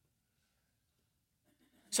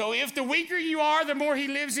 So if the weaker you are, the more he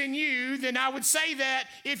lives in you, then I would say that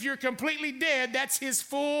if you're completely dead, that's his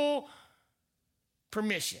full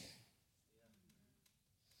permission.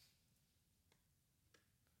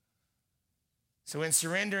 So in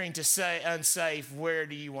surrendering to say unsafe, where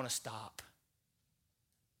do you want to stop?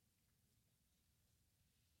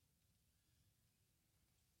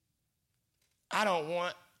 I don't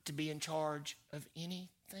want to be in charge of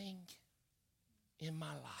anything in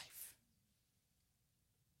my life.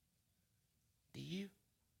 Do you?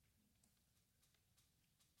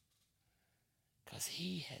 Because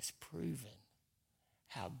he has proven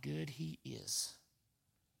how good he is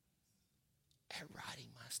at writing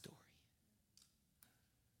my story.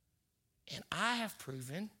 And I have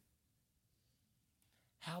proven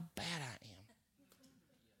how bad I am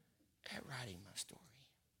at writing my story.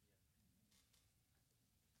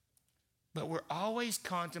 But we're always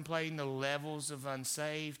contemplating the levels of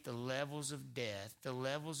unsaved, the levels of death, the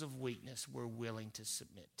levels of weakness we're willing to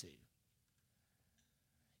submit to.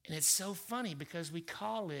 And it's so funny because we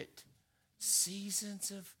call it seasons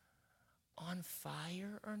of on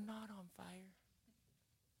fire or not on fire.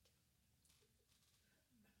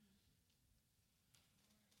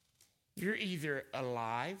 You're either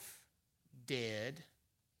alive, dead,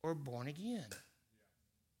 or born again.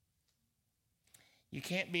 You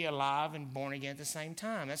can't be alive and born again at the same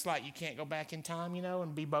time. That's like you can't go back in time,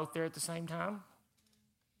 and be both there at the same time.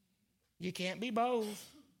 You can't be both.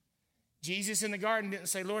 Jesus in the garden didn't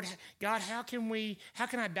say, Lord, God, how can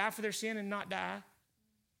I die for their sin and not die?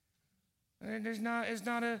 There's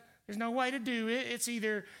no way to do it. It's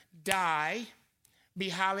either die, be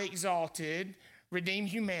highly exalted, redeem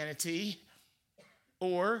humanity,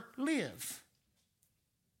 or live.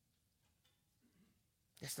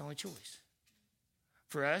 That's the only choice.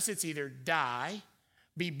 For us, it's either die,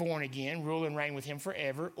 be born again, rule and reign with him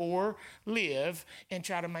forever, or live and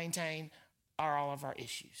try to maintain all of our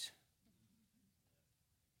issues.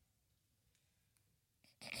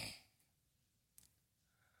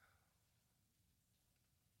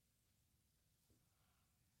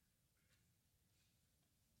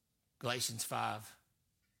 Galatians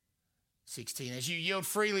 5:16. As you yield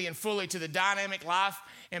freely and fully to the dynamic life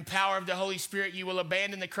and power of the Holy Spirit, you will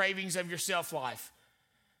abandon the cravings of your self-life.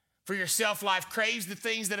 For your self-life craves the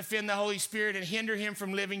things that offend the Holy Spirit and hinder him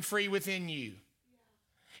from living free within you.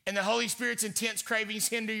 And the Holy Spirit's intense cravings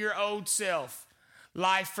hinder your old self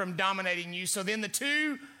life from dominating you. So then the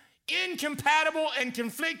two incompatible and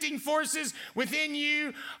conflicting forces within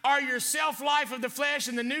you are your self-life of the flesh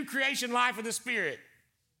and the new creation life of the Spirit.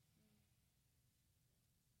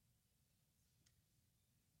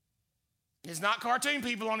 It's not cartoon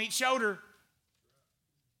people on each shoulder.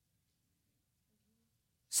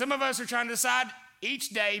 Some of us are trying to decide each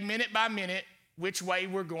day, minute by minute, which way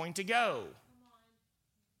we're going to go.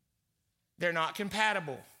 They're not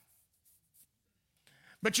compatible.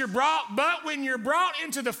 But when you're brought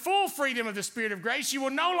into the full freedom of the Spirit of grace, you will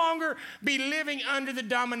no longer be living under the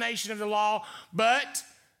domination of the law, but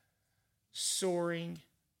soaring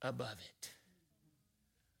above it.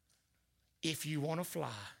 If you want to fly,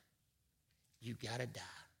 you got to die.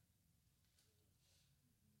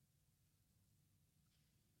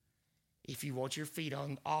 If you want your feet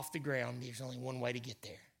off the ground, there's only one way to get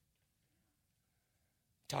there.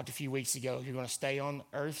 Talked a few weeks ago, if you're going to stay on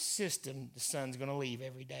Earth's system, the sun's going to leave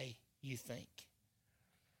every day, you think.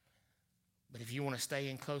 But if you want to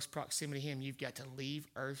stay in close proximity to him, you've got to leave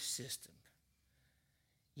Earth's system.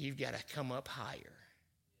 You've got to come up higher.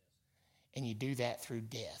 And you do that through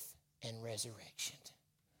death and resurrection.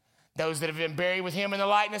 Those that have been buried with him in the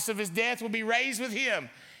likeness of his death will be raised with him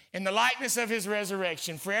in the likeness of his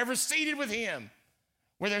resurrection, forever seated with him,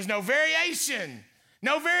 where there's no variation,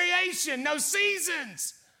 no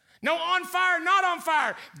seasons, no on fire, not on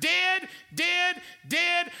fire, dead,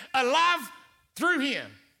 alive through him.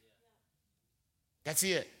 That's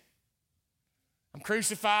it. I'm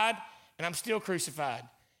crucified, and I'm still crucified,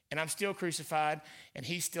 and I'm still crucified, and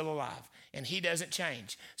he's still alive. And he doesn't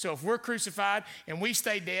change. So if we're crucified and we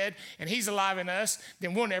stay dead and he's alive in us,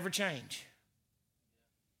 then we'll never change.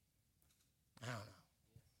 I don't know.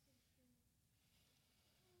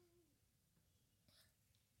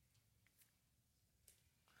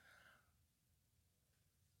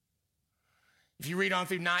 If you read on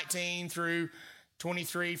through 19 through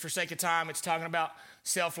 23, for sake of time, it's talking about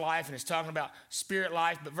self-life and it's talking about spirit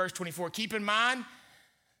life. But verse 24, keep in mind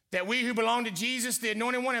that we who belong to Jesus, the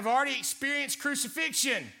Anointed One, have already experienced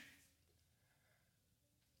crucifixion.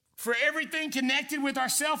 For everything connected with our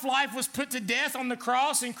self-life was put to death on the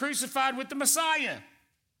cross and crucified with the Messiah.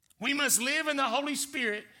 We must live in the Holy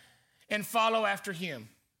Spirit and follow after him.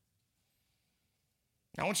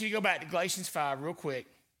 Now, I want you to go back to Galatians 5 real quick.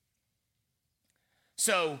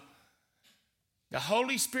 So, the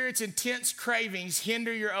Holy Spirit's intense cravings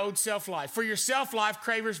hinder your old self-life. For your self-life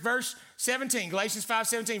craves, verse 17, Galatians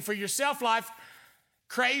 5:17, for your self-life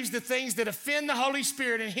craves the things that offend the Holy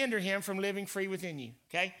Spirit and hinder him from living free within you,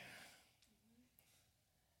 okay?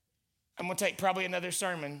 I'm going to take probably another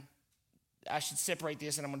sermon. I should separate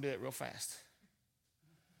this and I'm going to do it real fast.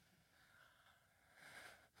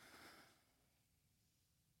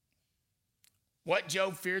 What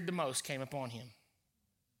Job feared the most came upon him.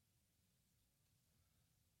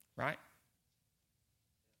 Right?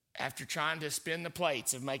 After trying to spin the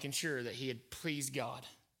plates of making sure that he had pleased God,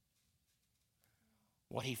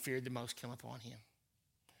 what he feared the most came upon him.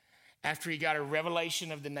 After he got a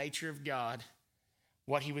revelation of the nature of God,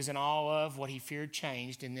 what he was in awe of, what he feared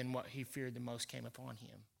changed, and then what he feared the most came upon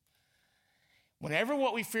him. Whenever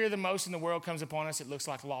what we fear the most in the world comes upon us, it looks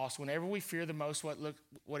like loss. Whenever we fear the most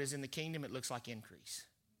what is in the kingdom, it looks like increase.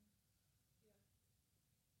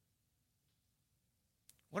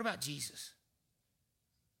 What about Jesus?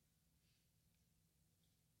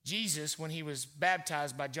 Jesus, when he was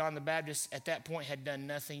baptized by John the Baptist, at that point had done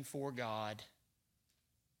nothing for God.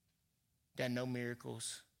 Done no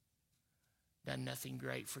miracles. Done nothing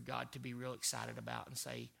great for God to be real excited about and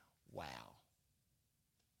say, wow.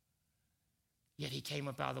 Yet he came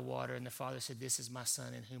up out of the water and the Father said, this is my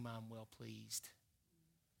Son in whom I am well pleased.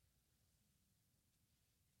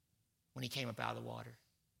 When he came up out of the water.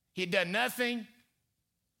 He had done nothing.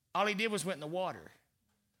 All he did was went in the water.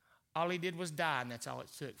 All he did was die, and that's all it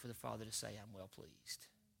took for the Father to say, I'm well pleased.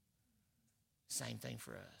 Same thing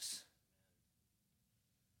for us.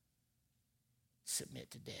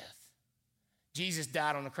 Submit to death. Jesus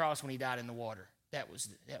died on the cross when he died in the water. That was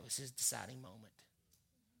his deciding moment.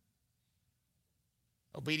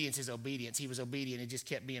 Obedience is obedience. He was obedient. He just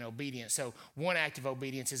kept being obedient. So one act of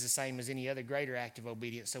obedience is the same as any other greater act of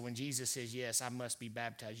obedience. So when Jesus says, yes, I must be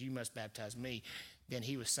baptized, you must baptize me, then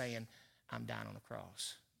he was saying, I'm dying on the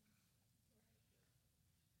cross.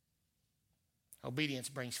 Obedience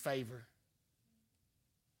brings favor.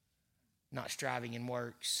 Not striving in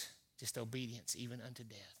works, just obedience, even unto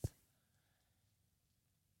death.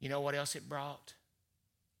 You know what else it brought?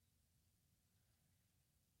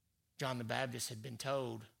 John the Baptist had been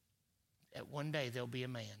told that one day there'll be a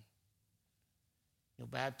man. You'll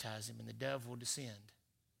baptize him and the dove will descend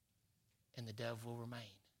and the dove will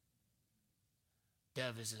remain.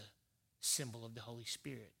 Dove is a symbol of the Holy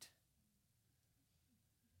Spirit.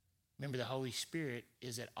 Remember, the Holy Spirit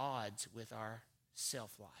is at odds with our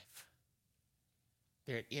self-life.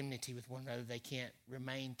 They're at enmity with one another. They can't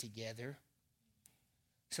remain together.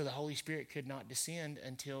 So the Holy Spirit could not descend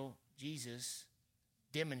until Jesus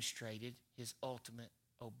demonstrated his ultimate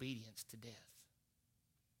obedience to death.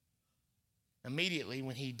 Immediately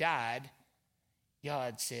when he died,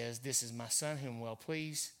 God says, this is my son whom I'm well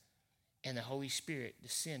pleased. And the Holy Spirit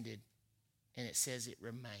descended, and it says it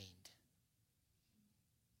remained.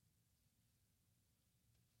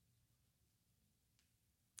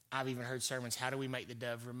 I've even heard sermons, how do we make the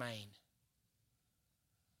dove remain?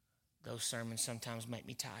 Those sermons sometimes make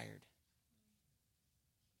me tired.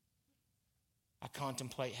 I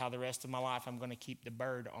contemplate how the rest of my life I'm going to keep the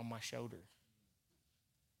bird on my shoulder.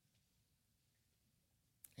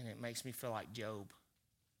 And it makes me feel like Job.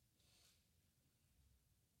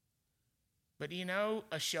 But do you know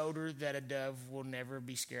a shoulder that a dove will never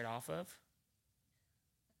be scared off of?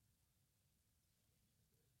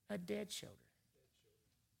 A dead shoulder.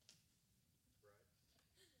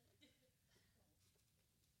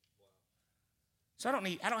 So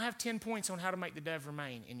I don't have 10 points on how to make the dove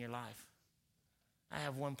remain in your life. I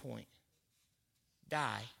have 1 point.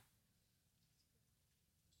 Die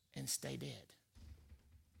and stay dead.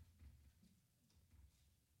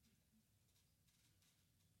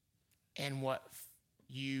 And what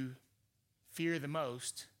you fear the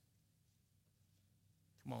most,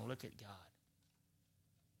 come on, look at God.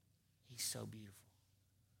 He's so beautiful.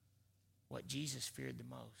 What Jesus feared the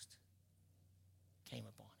most came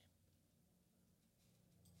upon him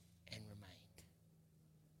and remained.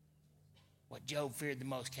 What Job feared the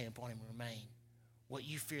most came upon him and remained. What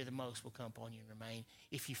you fear the most will come upon you and remain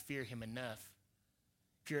if you fear him enough.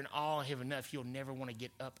 If you're in awe of him enough, you'll never want to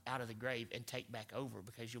get up out of the grave and take back over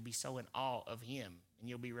because you'll be so in awe of him. And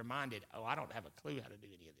you'll be reminded, oh, I don't have a clue how to do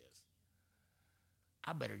any of this.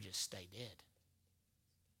 I better just stay dead.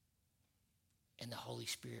 And the Holy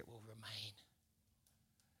Spirit will remain.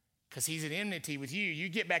 Because he's at enmity with you. You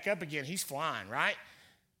get back up again, he's flying, right?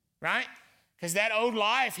 Right? Because that old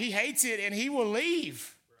life, he hates it and he will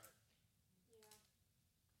leave.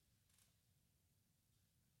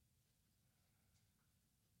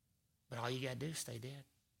 But all you got to do is stay dead.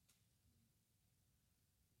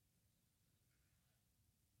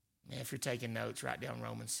 Man, if you're taking notes, write down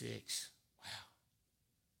Romans 6. Wow.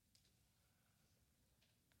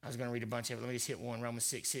 I was going to read a bunch of it. Let me just hit one. Romans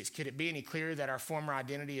 6:6. Could it be any clearer that our former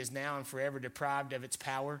identity is now and forever deprived of its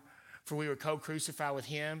power? For we were co-crucified with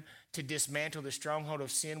him to dismantle the stronghold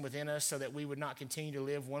of sin within us so that we would not continue to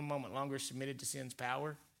live one moment longer submitted to sin's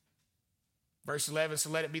power. Verse 11,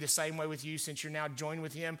 so let it be the same way with you. Since you're now joined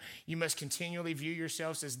with him, you must continually view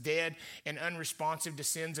yourselves as dead and unresponsive to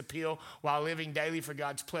sin's appeal while living daily for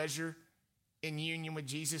God's pleasure in union with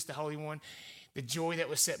Jesus, the Holy One. The joy that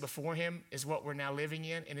was set before him is what we're now living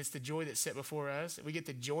in, and it's the joy that's set before us. We get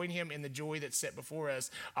to join him in the joy that's set before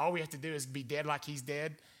us. All we have to do is be dead like he's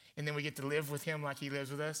dead, and then we get to live with him like he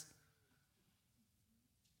lives with us.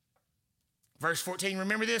 Verse 14,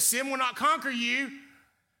 remember this, sin will not conquer you,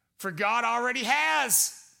 for God already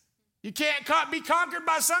has. You can't be conquered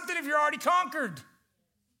by something if you're already conquered.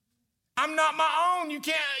 I'm not my own. You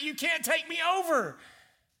can't take me over.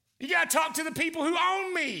 You got to talk to the people who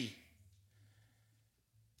own me.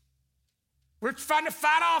 We're trying to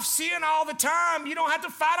fight off sin all the time. You don't have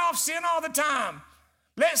to fight off sin all the time.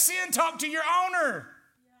 Let sin talk to your owner.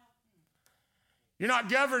 You're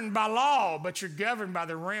not governed by law, but you're governed by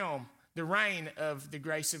the reign of the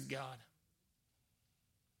grace of God.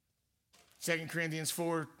 2 Corinthians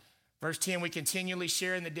 4, verse 10, we continually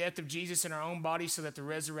share in the death of Jesus in our own body so that the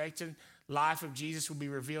resurrected life of Jesus will be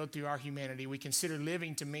revealed through our humanity. We consider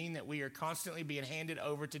living to mean that we are constantly being handed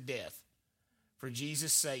over to death for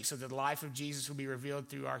Jesus' sake so that the life of Jesus will be revealed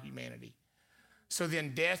through our humanity. So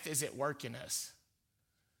then death is at work in us.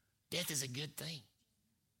 Death is a good thing.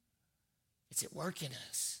 It's at work in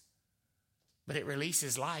us. But it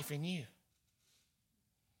releases life in you.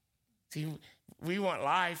 See, we want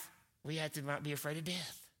life, we have to not be afraid of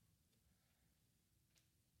death.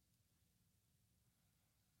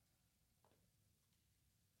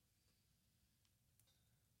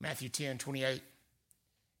 Matthew 10:28.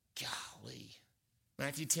 Golly.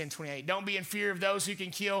 Matthew 10:28. Don't be in fear of those who can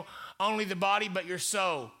kill only the body, but your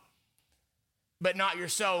soul. But not your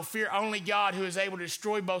soul. Fear only God, who is able to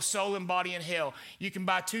destroy both soul and body in hell. You can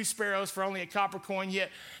buy 2 sparrows for only a copper coin, yet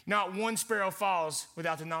not one sparrow falls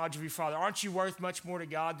without the knowledge of your Father. Aren't you worth much more to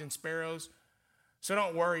God than sparrows? So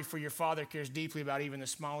don't worry, for your Father cares deeply about even the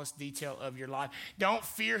smallest detail of your life. Don't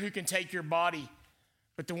fear who can take your body,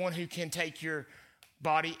 but the one who can take your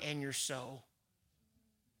body and your soul.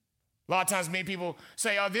 A lot of times many people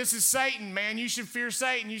say, oh, this is Satan, man. You should fear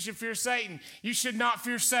Satan. You should fear Satan. You should not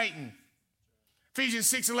fear Satan.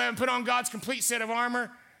 Ephesians 6:11, put on God's complete set of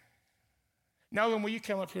armor. Nolan, will you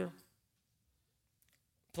come up here?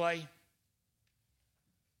 Play.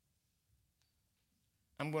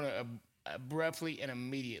 I'm going to abruptly and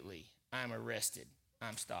immediately, I'm arrested.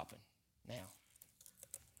 I'm stopping now.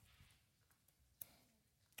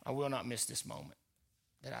 I will not miss this moment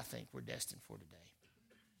that I think we're destined for today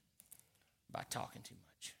by talking too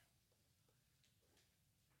much.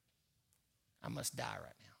 I must die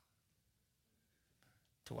right now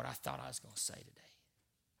to what I thought I was going to say today.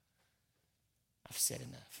 I've said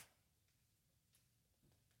enough.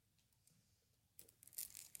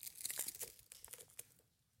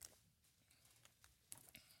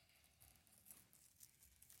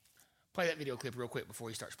 Play that video clip real quick before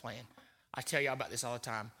he starts playing. I tell y'all about this all the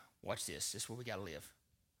time. Watch this. This is where we got to live.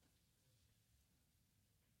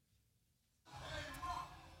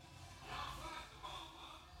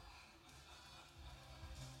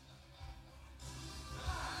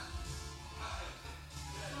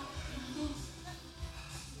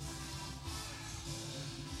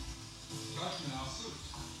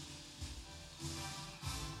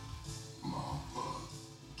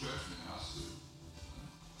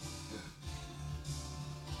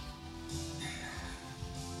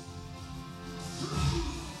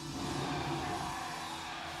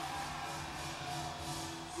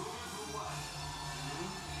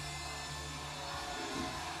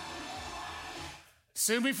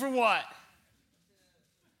 Sue me for what?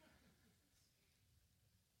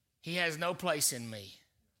 He has no place in me.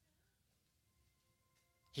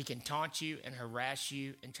 He can taunt you and harass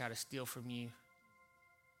you and try to steal from you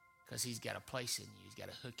because he's got a place in you. He's got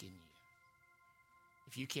a hook in you.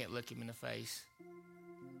 If you can't look him in the face,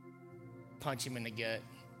 punch him in the gut,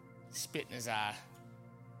 spit in his eye,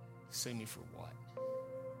 sue me for what?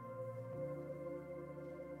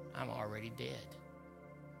 I'm already dead.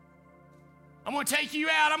 I'm going to take you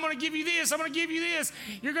out. I'm going to give you this. I'm going to give you this.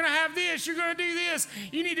 You're going to have this. You're going to do this.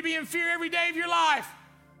 You need to be in fear every day of your life.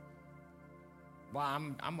 Well,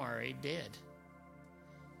 I'm already dead.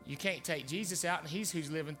 You can't take Jesus out and he's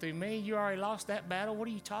who's living through me. You already lost that battle. What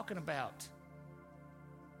are you talking about?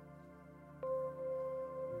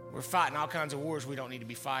 We're fighting all kinds of wars we don't need to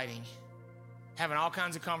be fighting. Having all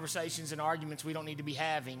kinds of conversations and arguments we don't need to be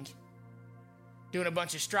having. Doing a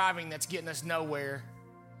bunch of striving that's getting us nowhere.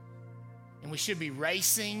 And we should be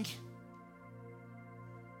racing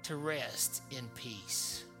to rest in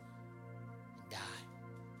peace and die.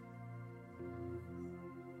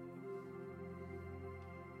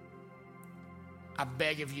 I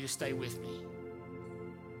beg of you to stay with me.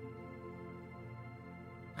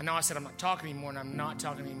 I know I said I'm not talking anymore, and I'm not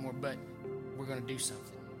talking anymore, but we're going to do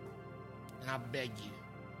something. And I beg you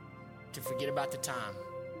to forget about the time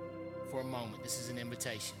for a moment. This is an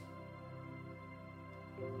invitation.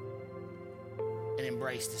 And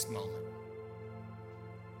embrace this moment.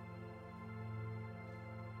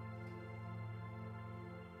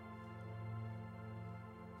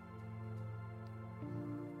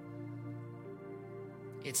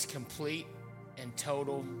 It's complete and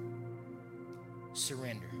total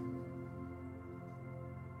surrender.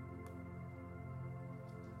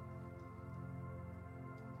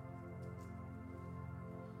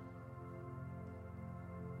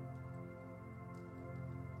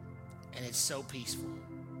 And it's so peaceful.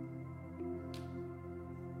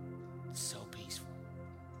 It's so peaceful.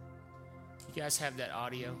 You guys have that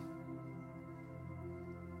audio?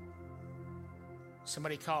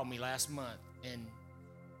 Somebody called me last month and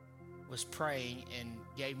was praying and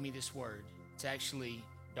gave me this word. It's actually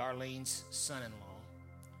Darlene's son-in-law.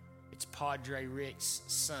 It's Padre Rick's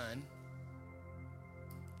son.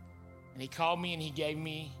 And he called me and he gave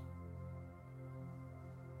me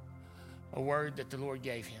a word that the Lord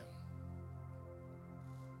gave him.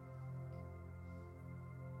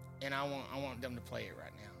 And I want them to play it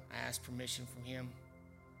right now. I asked permission from him.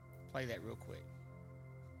 Play that real quick.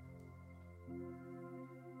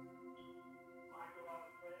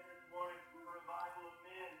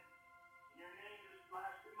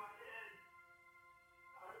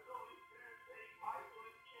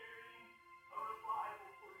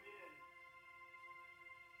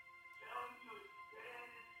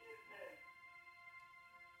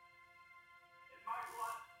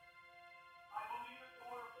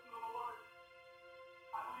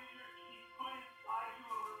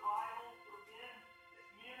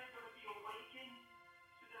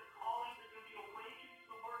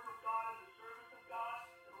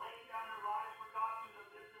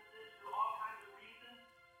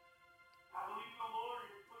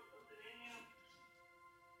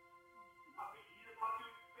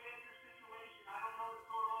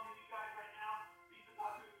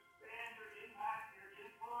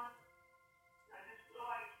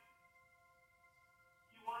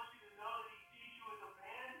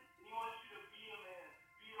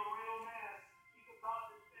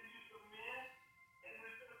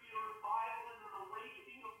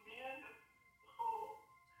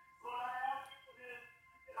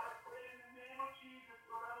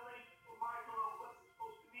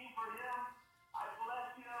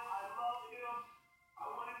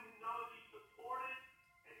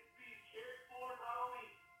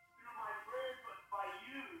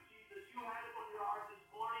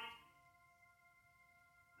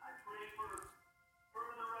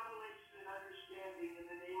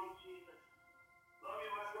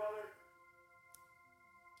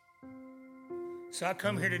 So I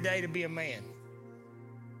come here today to be a man.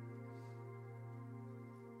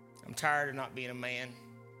 I'm tired of not being a man.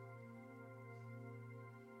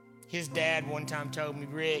 His dad one time told me,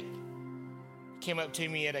 Rick, came up to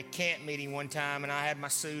me at a camp meeting one time, and I had my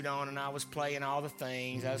suit on, and I was playing all the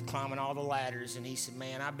things. I was climbing all the ladders, and he said,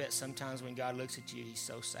 man, I bet sometimes when God looks at you, he's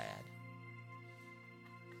so sad.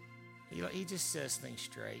 He just says things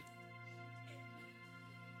straight.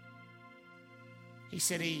 He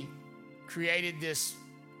said he created this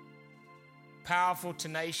powerful,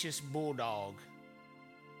 tenacious bulldog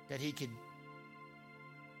that he could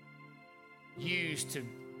use to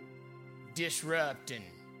disrupt and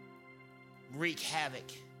wreak havoc.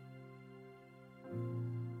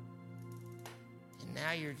 And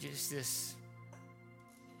now you're just this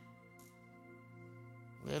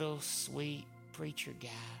little sweet preacher guy.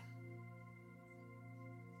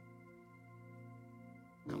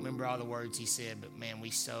 I don't remember all the words he said, but man,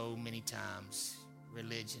 we so many times,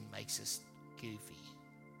 religion makes us goofy.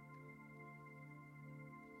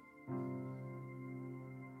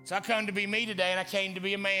 So I come to be me today, and I came to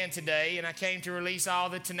be a man today, and I came to release all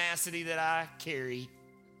the tenacity that I carry.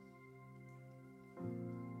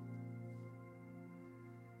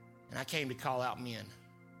 And I came to call out men.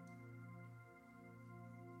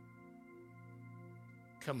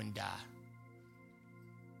 Come and die.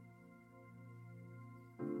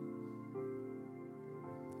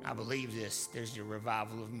 I believe this. There's a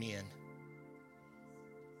revival of men.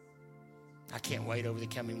 I can't wait over the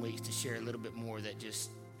coming weeks to share a little bit more that just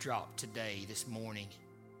dropped today, this morning,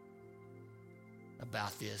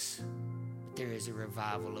 about this. But there is a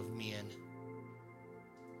revival of men.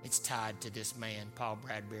 It's tied to this man, Paul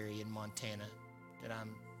Bradbury in Montana, that I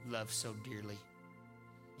love so dearly,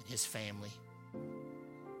 and his family.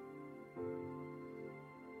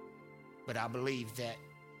 But I believe that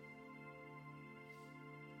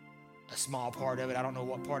a small part of it, I don't know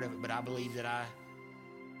what part of it, but I believe that I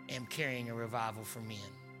am carrying a revival for men.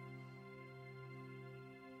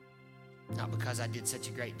 Not because I did such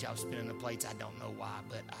a great job spinning the plates, I don't know why,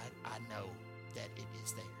 but I know that it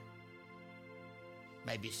is there.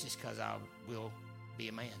 Maybe it's just because I will be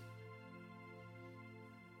a man.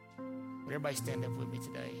 Would everybody stand up with me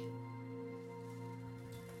today?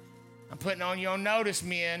 I'm putting on your notice,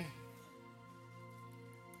 men.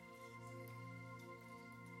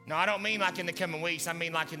 No, I don't mean like in the coming weeks. I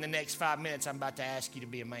mean like in the next 5 minutes, I'm about to ask you to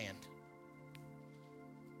be a man.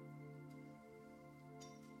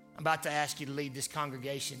 I'm about to ask you to lead this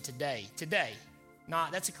congregation today. Today.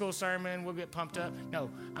 Not, that's a cool sermon, we'll get pumped up. No,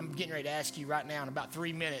 I'm getting ready to ask you right now in about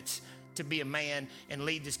 3 minutes to be a man and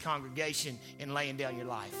lead this congregation in laying down your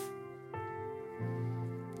life.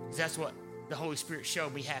 Because that's what the Holy Spirit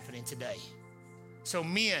showed me happening today. So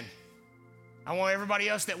men, I want everybody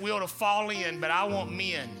else that will to fall in, but I want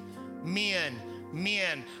men.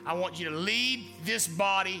 I want you to lead this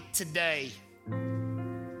body today.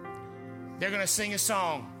 They're going to sing a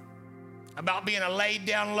song about being a laid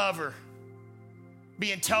down lover,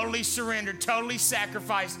 being totally surrendered, totally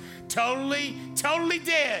sacrificed, totally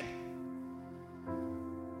dead.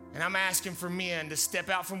 And I'm asking for men to step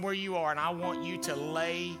out from where you are, and I want you to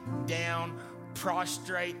lay down,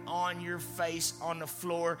 prostrate on your face on the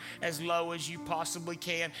floor as low as you possibly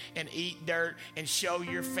can, and eat dirt and show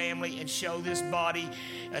your family and show this body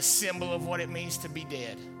a symbol of what it means to be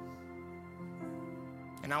dead.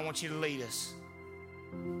 And I want you to lead us.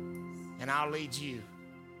 And I'll lead you.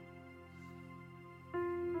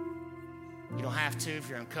 You don't have to if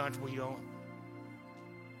you're uncomfortable. You don't.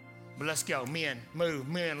 But let's go. Men, move.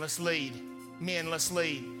 Men, let's lead. Men, let's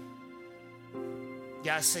lead.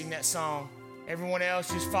 Guys, sing that song. Everyone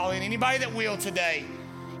else, just follow in. Anybody that will today,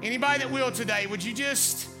 would you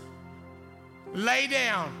just lay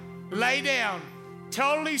down,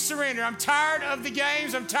 totally surrender. I'm tired of the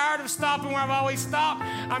games. I'm tired of stopping where I've always stopped.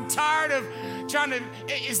 I'm tired of trying to,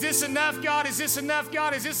 is this enough, God? Is this enough,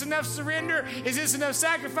 God? Is this enough surrender? Is this enough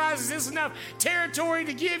sacrifice? Is this enough territory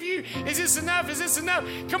to give you? Is this enough? Is this enough?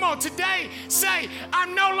 Come on, today, say,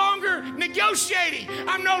 I'm no longer negotiating.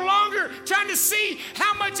 I'm no longer trying to see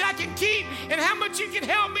how much I can keep and how much you can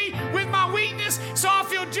help me with my weakness so I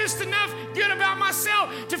feel just enough good about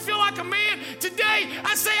myself to feel like a man. Today,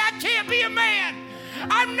 I say I can't be a man.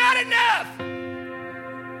 I'm not enough,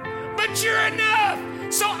 but you're enough.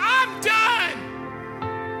 So I'm done.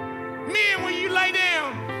 Men, will you lay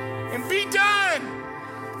down and be done?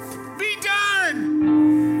 Be done.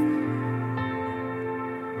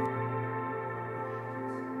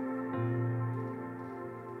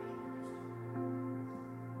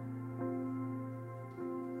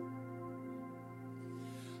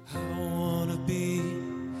 I want to be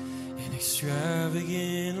an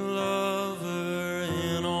extravagant lover.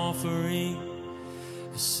 offering,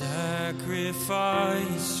 a sacrifice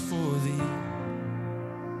for thee.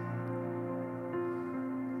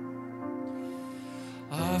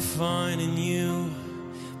 I find in you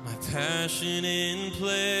my passion and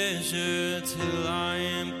pleasure till I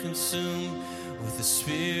am consumed with the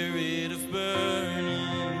spirit of burning.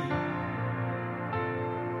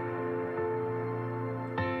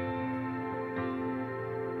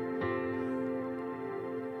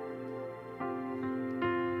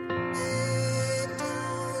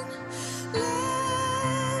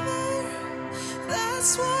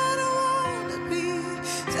 That's what I wanna be.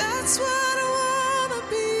 That's what I wanna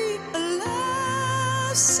be. A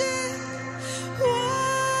lovesick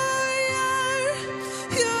warrior.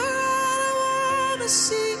 You're all I wanna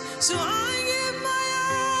see. So I give my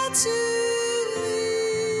all to thee.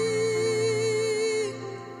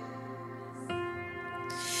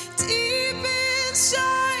 Deep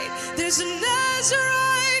inside, there's a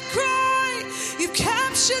Nazarite cry. You've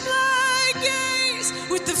captured my gaze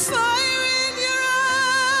with the fire.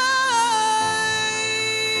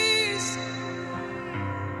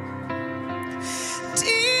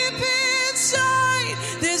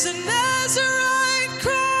 There's a Nazarite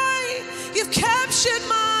cry. You've captured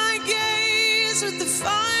my gaze with the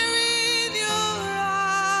fire in your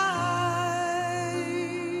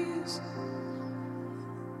eyes.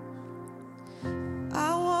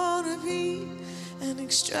 I want to be an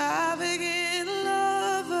extravagant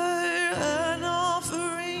lover, an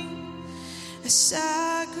offering, a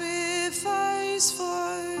sacrifice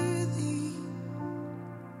for thee.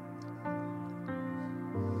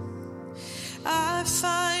 I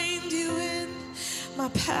find you in my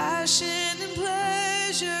passion and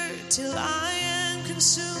pleasure till I am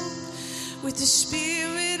consumed with the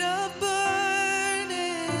spirit of burning.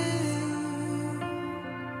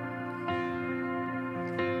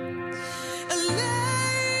 A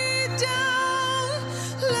laid down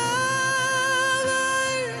lover,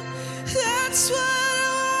 that's what I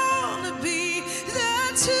want to be.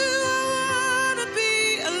 That's who I want to be.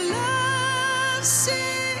 A lovesick.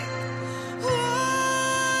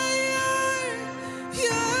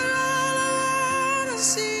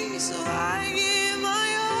 So I give my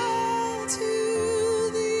all to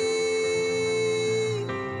thee.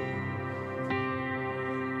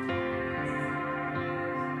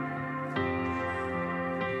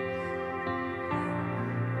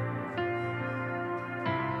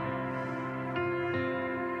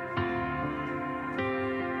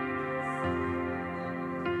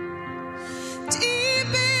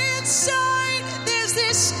 Deep inside, there's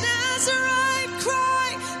this Nazarite cry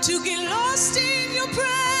to get lost in your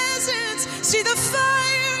presence. See the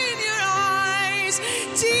fire in your eyes.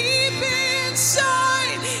 Deep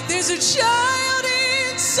inside, there's a child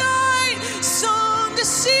inside. Song to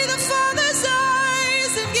see the Father's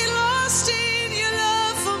eyes and get lost in your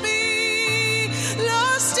love for me.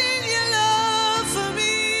 Lost in your love for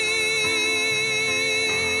me.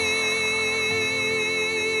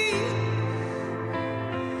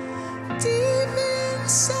 Deep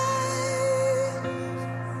inside,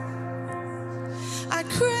 I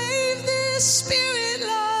crave this spirit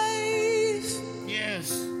life. Yes,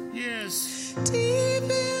 yes. Deep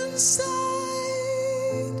inside,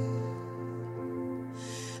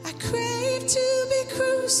 I crave to be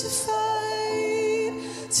crucified,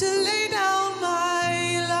 to lay down my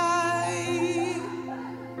life,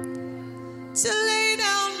 to lay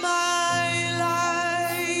down my life.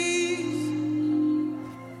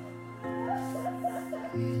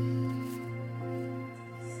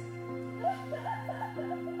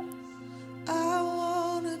 I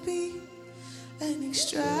wanna be an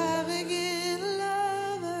extravagant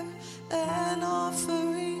lover, an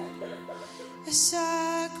offering, a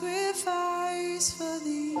sacrifice for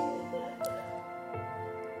thee.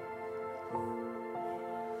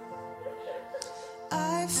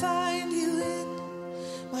 I find you in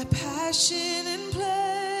my passion and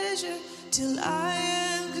pleasure till I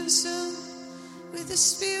am consumed with the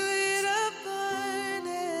spirit of burning.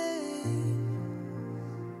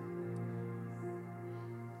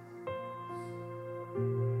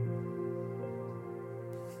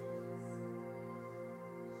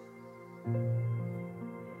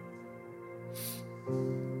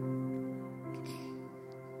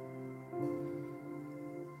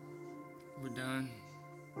 We're done.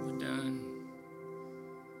 We're done.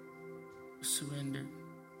 We surrender.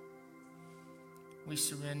 We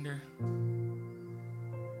surrender.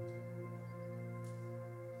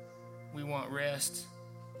 We want rest.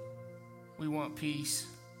 We want peace.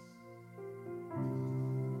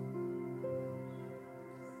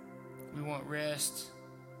 We want rest.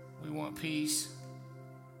 We want peace.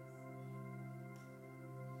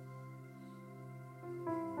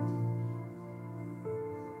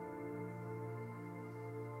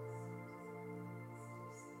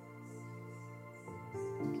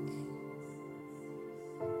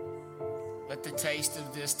 Let the taste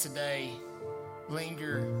of this today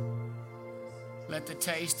linger. Let the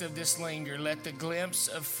taste of this linger. Let the glimpse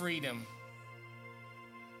of freedom.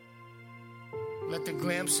 Let the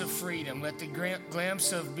glimpse of freedom. Let the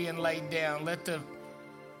glimpse of being laid down. Let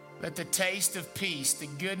the taste of peace, the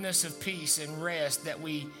goodness of peace and rest that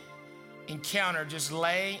we encounter just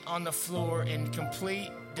laying on the floor in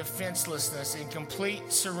complete defenselessness, in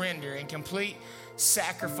complete surrender, in complete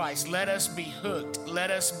sacrifice. Let us be hooked.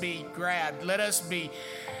 Let us be grabbed. Let us be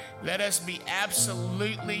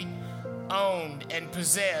absolutely owned and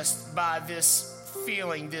possessed by this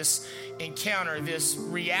feeling, this encounter, this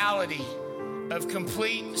reality of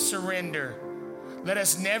complete surrender. Let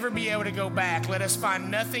us never be able to go back. Let us find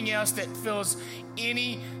nothing else that fills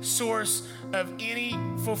any source of any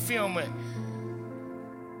fulfillment.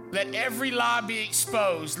 Let every lie be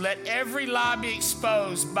exposed. Let every lie be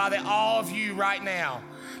exposed by the all of you right now.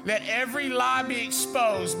 Let every lie be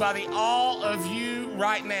exposed by the all of you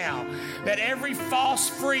right now. Let every false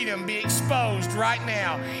freedom be exposed right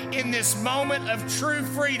now in this moment of true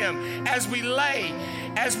freedom as we lay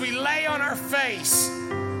on our face.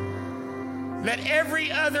 Let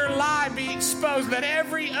every other lie be exposed. Let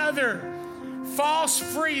every other false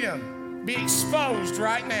freedom be exposed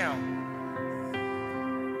right now.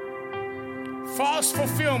 False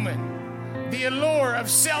fulfillment, the allure of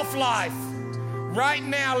self-life. Right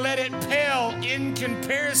now, let it pale in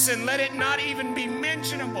comparison. Let it not even be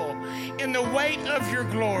mentionable in the weight of your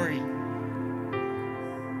glory.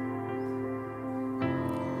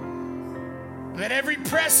 Let every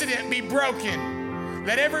precedent be broken.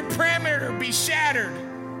 Let every parameter be shattered.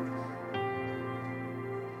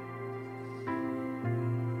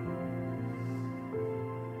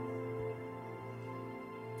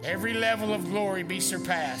 Every level of glory be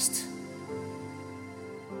surpassed.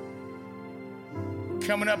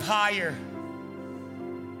 Coming up higher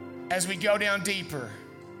as we go down deeper.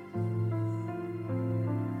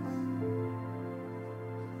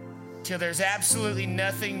 Till there's absolutely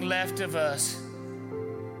nothing left of us.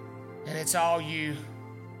 And it's all you.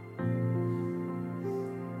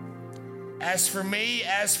 As for me,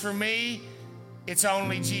 it's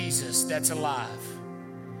only Jesus that's alive.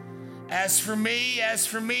 As for me,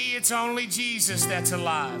 it's only Jesus that's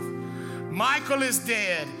alive. Michael is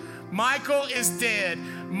dead. Michael is dead.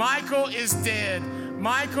 Michael is dead.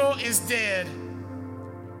 Michael is dead.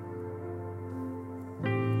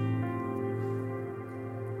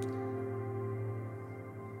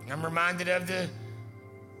 I'm reminded of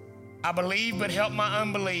I believe, but help my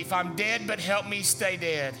unbelief. I'm dead, but help me stay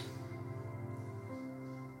dead.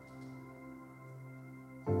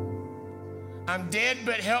 I'm dead,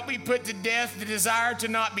 but help me put to death the desire to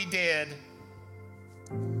not be dead,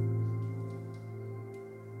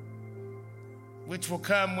 which will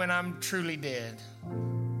come when I'm truly dead.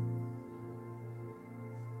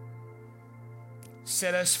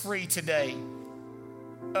 Set us free today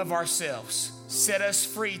of ourselves. Set us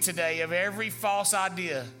free today of every false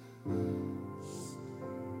idea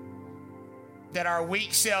that our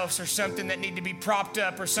weak selves are something that need to be propped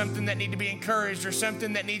up, or something that need to be encouraged, or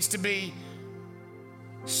something that needs to be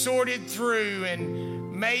sorted through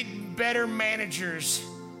and made better managers.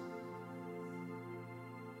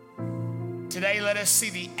 Today, let us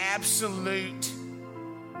see the absolute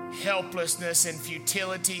helplessness and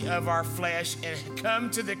futility of our flesh and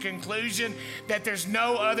come to the conclusion that there's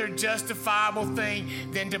no other justifiable thing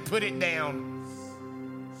than to put it down.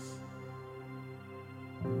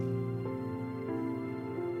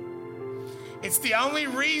 It's the only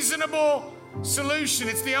reasonable solution.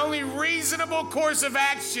 It's the only reasonable course of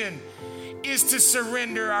action is to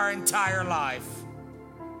surrender our entire life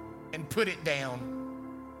and put it down.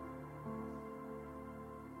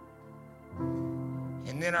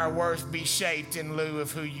 And then our worth be shaped in lieu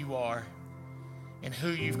of who you are and who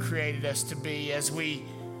you've created us to be as we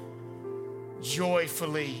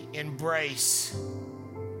joyfully embrace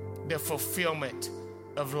the fulfillment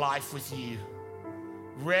of life with you,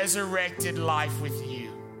 resurrected life with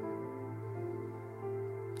you.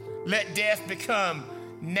 Let death become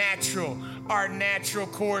natural, our natural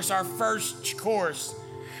course, our first course.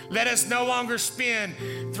 Let us no longer spend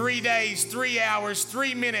 3 days, 3 hours,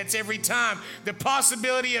 3 minutes every time the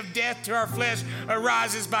possibility of death to our flesh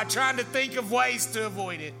arises by trying to think of ways to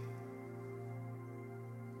avoid it.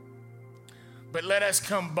 But let us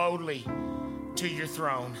come boldly to your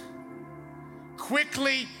throne,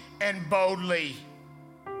 quickly and boldly.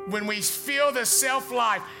 When we feel the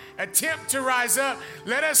self-life attempt to rise up,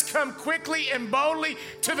 let us come quickly and boldly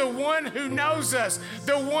to the one who knows us,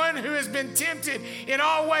 the one who has been tempted in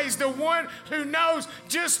all ways, the one who knows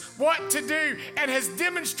just what to do and has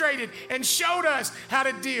demonstrated and showed us how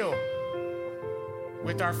to deal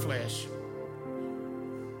with our flesh.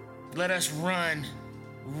 Let us run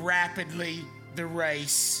rapidly the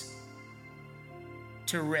race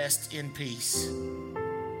to rest in peace.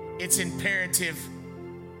 It's imperative,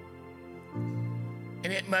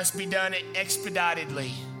 and it must be done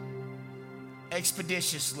expeditiously,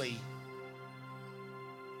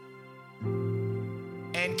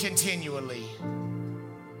 and continually.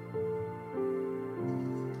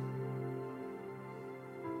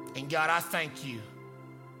 And God, I thank you.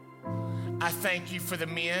 I thank you for the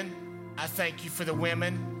men. I thank you for the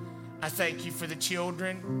women. I thank you for the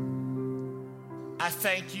children. I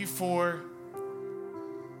thank you for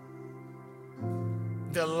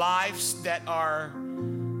the lives that are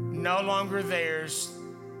no longer theirs,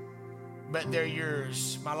 but they're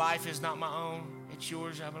yours. My life is not my own. It's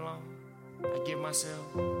yours I belong. I give myself.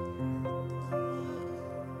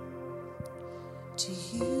 To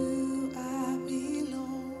you I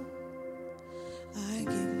belong. I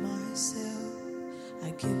give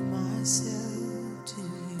myself to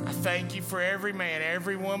you. I thank you for every man,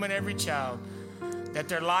 every woman, every child, that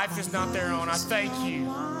their life is not their own. I thank you.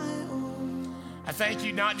 I thank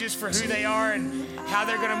you not just for who they are and how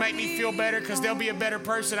they're going to make me feel better because they'll be a better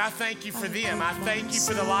person. I thank you for them. I thank you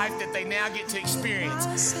for the life that they now get to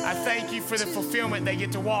experience. I thank you for the fulfillment they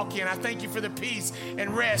get to walk in. I thank you for the peace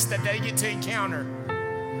and rest that they get to encounter.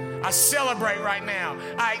 I celebrate right now.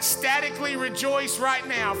 I ecstatically rejoice right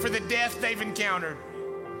now for the death they've encountered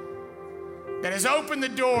that has opened the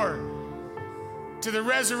door to the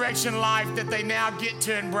resurrection life that they now get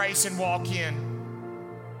to embrace and walk in.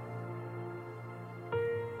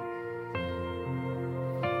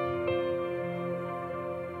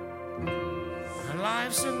 Our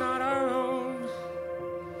lives are not our own.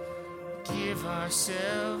 We give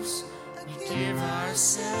ourselves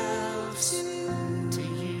to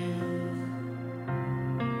you.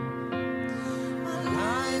 My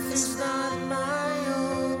life is not my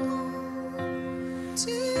own.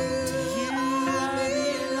 To you I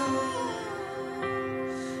belong.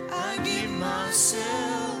 I give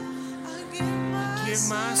myself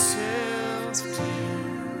to you.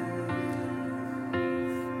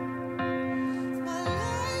 My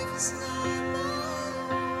life is not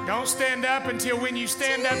mine. Don't stand up until when you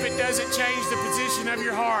stand up, it doesn't change the position of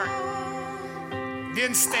your heart.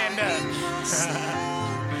 Then stand up.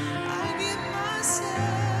 I give myself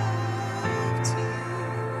to you.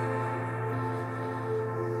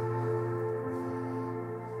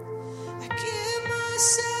 I give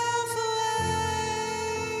myself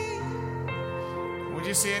away. We'll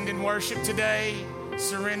just end in worship today.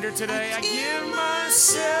 Surrender today. I give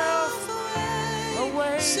myself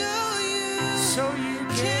away so you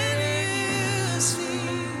can use me.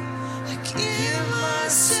 I give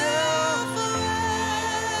myself away.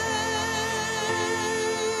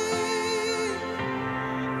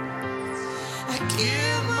 I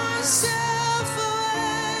give myself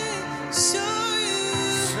away so you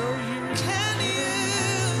can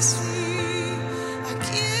use me. I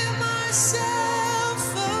give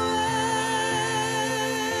myself away.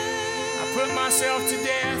 I put myself to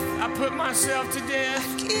death. I put myself to death. I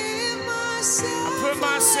give myself I put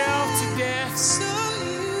myself to death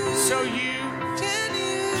so you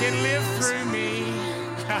can live through me.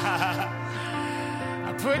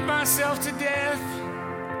 I put myself to death.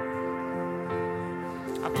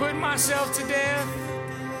 I put myself to death.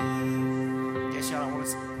 Guess y'all don't want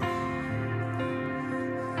to see.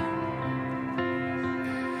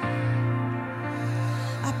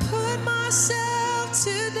 I put myself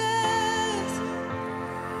to death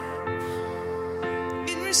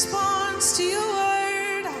in response to your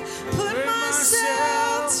word. I put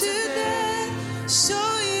myself to death so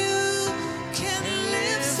you can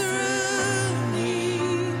live through me.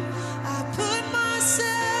 I put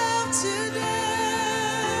myself to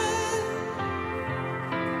death.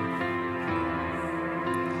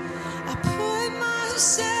 I put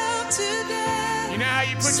myself to death. You know how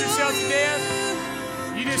you put yourself to death?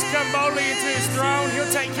 You just come boldly into his throne.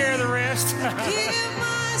 He'll take care of the rest. Give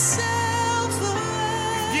myself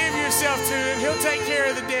away. Give yourself to him. He'll take care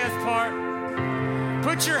of the death part.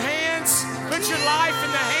 Put your life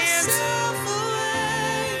in the hands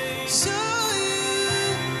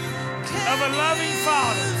of a loving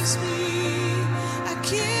Father,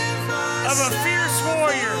 of a fierce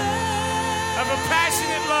warrior, of a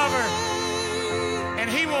passionate lover, and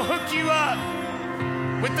he will hook you up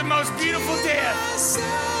with the most beautiful death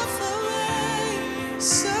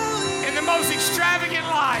and the most extravagant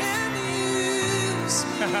life.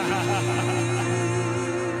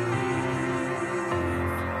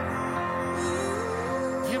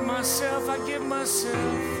 I give myself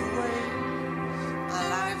away. My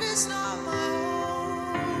life is not my own.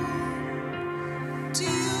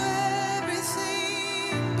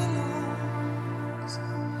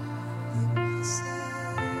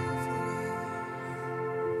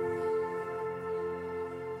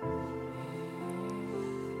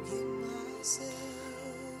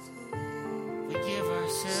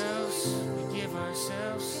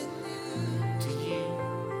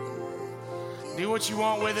 Do what you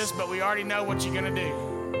want with us, but we already know what you're going to do.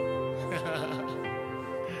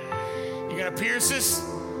 You're going to pierce us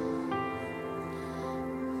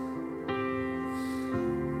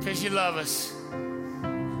because you love us.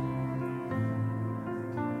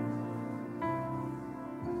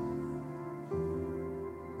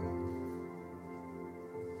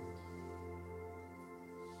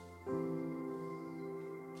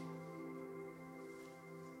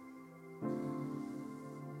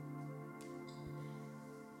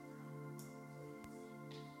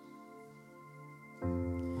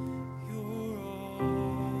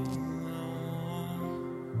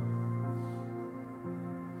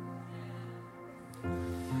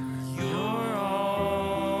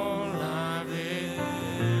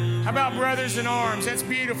 How about brothers in arms? That's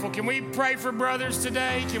beautiful. Can we pray for brothers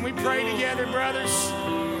today? Can we pray together, brothers?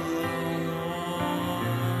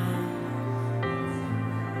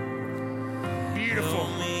 Beautiful.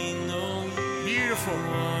 Beautiful.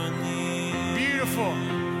 Beautiful.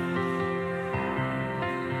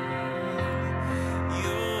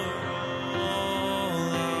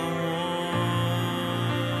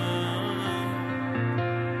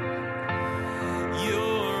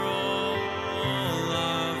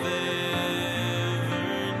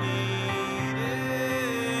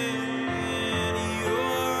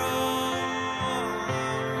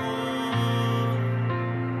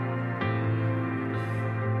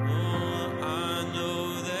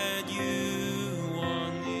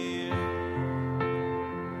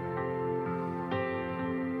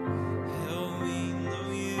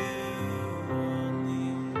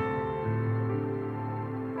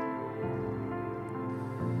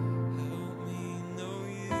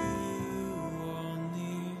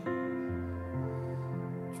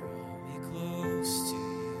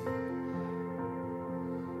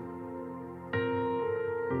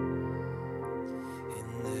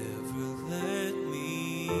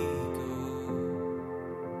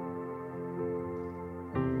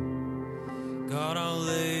 God, I'll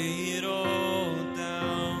lay it all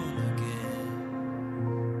down again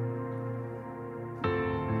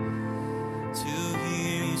to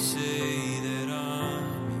hear you say that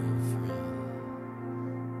I'm your friend.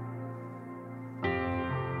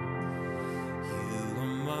 You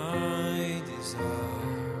are my desire.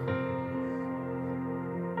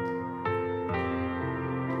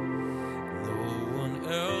 No one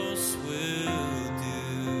else will do.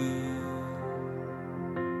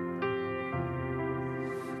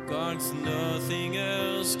 God, nothing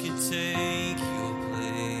else can take your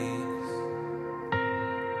place.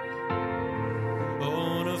 I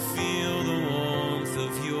wanna feel the warmth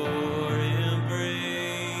of your embrace.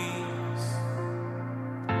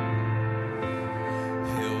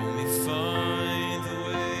 Help me find the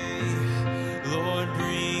way, Lord,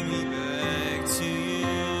 bring me back to you.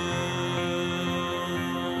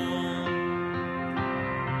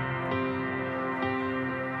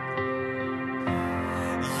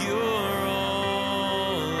 You're all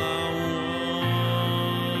I want.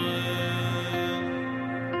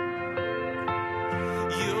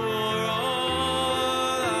 You're all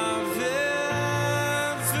I've ever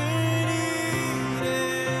needed,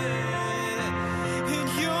 and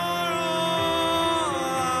you're all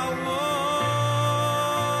I want.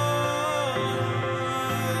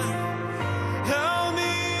 Help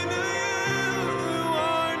me know you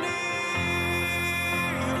are near.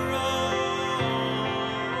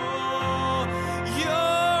 You're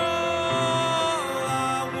all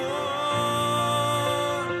I want.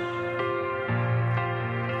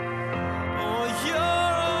 Oh,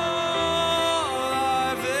 you're all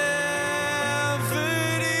I've ever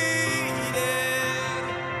needed.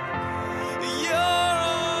 You're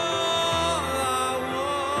all I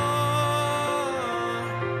want.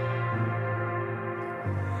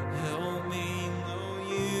 Help me know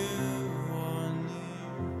you are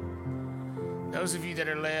near. Those of you that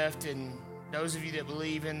are left and those of you that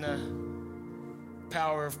believe in the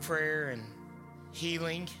power of prayer and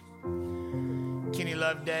healing, Kenny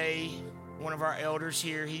Loveday, one of our elders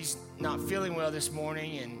here, he's not feeling well this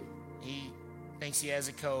morning and he thinks he has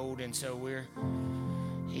a cold, and so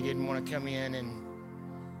he didn't want to come in and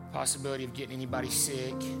possibility of getting anybody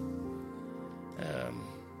sick.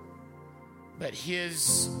 But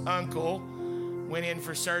his uncle went in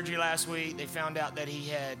for surgery last week. They found out that he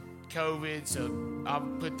had COVID, so I'll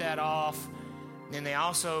put that off. Then they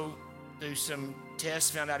also, through some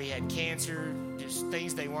tests, found out he had cancer, just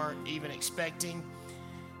things they weren't even expecting.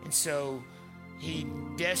 And so he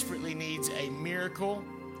desperately needs a miracle.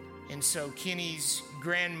 And so Kenny's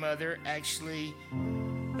grandmother actually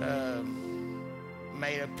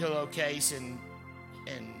made a pillowcase and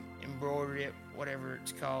embroidered it, whatever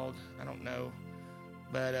it's called, I don't know.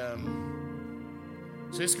 But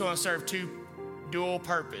so it's going to serve two dual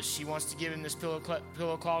purpose. She wants to give him this pillow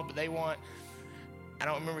cloth, but they want, I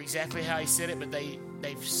don't remember exactly how he said it, but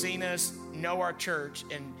they've seen us, know our church,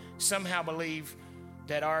 and somehow believe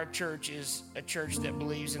that our church is a church that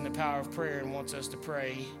believes in the power of prayer and wants us to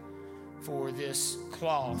pray for this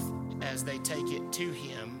cloth as they take it to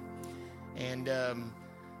him. And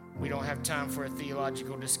we don't have time for a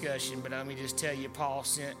theological discussion, but let me just tell you, Paul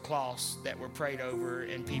sent cloths that were prayed over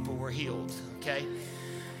and people were healed, okay?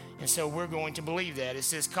 And so we're going to believe that. It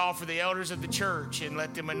says, call for the elders of the church and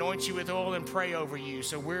let them anoint you with oil and pray over you.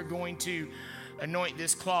 So we're going to anoint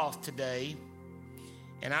this cloth today.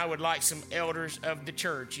 And I would like some elders of the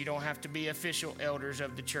church. You don't have to be official elders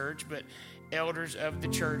of the church, but elders of the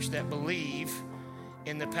church that believe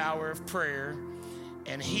in the power of prayer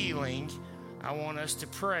and healing. I want us to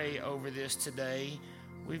pray over this today.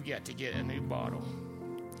 We've got to get a new bottle.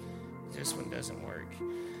 This one doesn't work.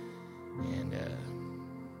 And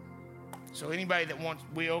so anybody that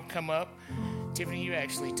will come up. Tiffany, you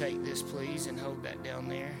actually take this, please, and hold that down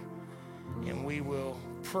there. And we will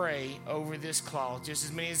pray over this cloth. Just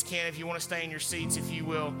as many as can. If you want to stay in your seats, if you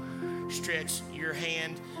will, stretch your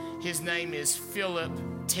hand. His name is Philip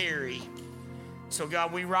Terry. So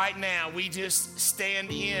God, we just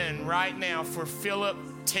stand in right now for Philip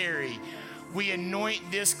Terry. We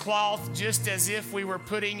anoint this cloth just as if we were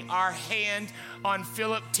putting our hand on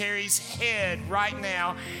Philip Terry's head right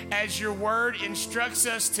now, as your word instructs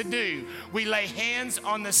us to do. We lay hands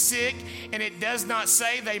on the sick, and it does not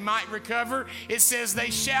say they might recover. It says they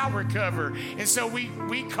shall recover. And so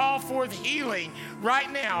we call forth healing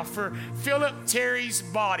right now for Philip Terry's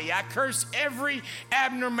body. I curse every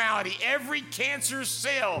abnormality, every cancer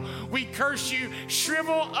cell. We curse you,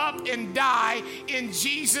 shrivel up and die in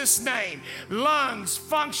Jesus' name. Lungs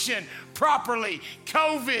function properly.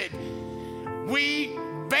 COVID, we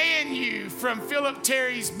ban you from Philip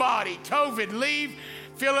Terry's body. COVID, leave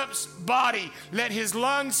Philip's body. Let his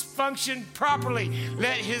lungs function properly.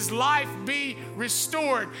 Let his life be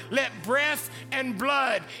restored. Let breath and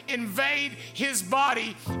blood invade his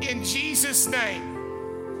body in Jesus'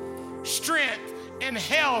 name. Strength and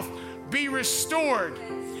health be restored.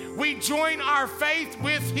 We join our faith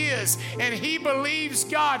with his, and he believes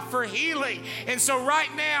God for healing. And so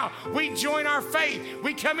right now, we join our faith.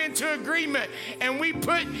 We come into agreement, and we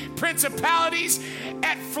put principalities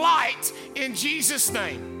at flight in Jesus'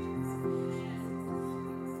 name.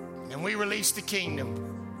 And we release the kingdom.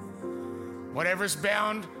 Whatever's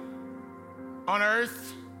bound on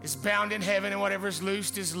earth is bound in heaven, and whatever's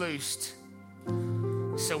loosed is loosed.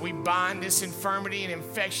 So we bind this infirmity and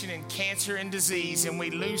infection and cancer and disease, and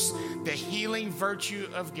we loose the healing virtue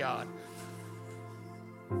of God,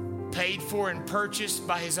 paid for and purchased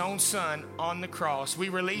by his own son on the cross. We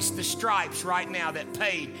release the stripes right now that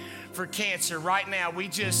paid for cancer. Right now, we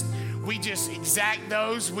just exact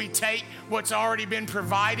those. We take what's already been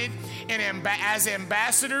provided, and as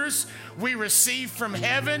ambassadors, we receive from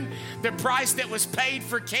heaven the price that was paid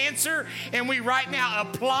for cancer, and we right now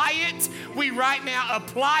apply it. We right now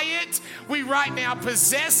apply it. We right now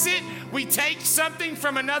possess it. We take something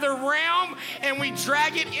from another realm, and we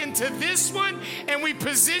drag it into this one, and we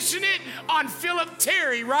position it on Philip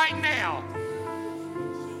Terry right now.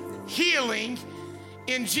 Healing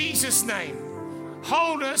in Jesus' name.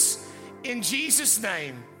 Wholeness in Jesus'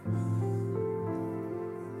 name.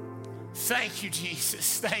 Thank you,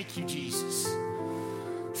 Jesus. Thank you, Jesus.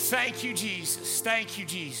 Thank you, Jesus. Thank you,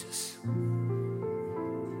 Jesus.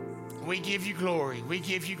 We give you glory. We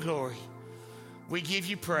give you glory. We give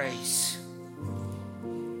you praise.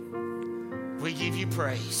 We give you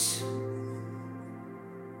praise.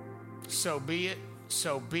 So be it.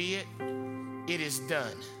 So be it. It is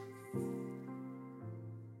done.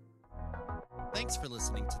 Thanks for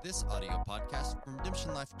listening to this audio podcast from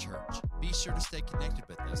Redemption Life Church. Be sure to stay connected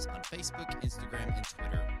with us on Facebook, Instagram, and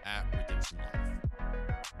Twitter @Redemption Life.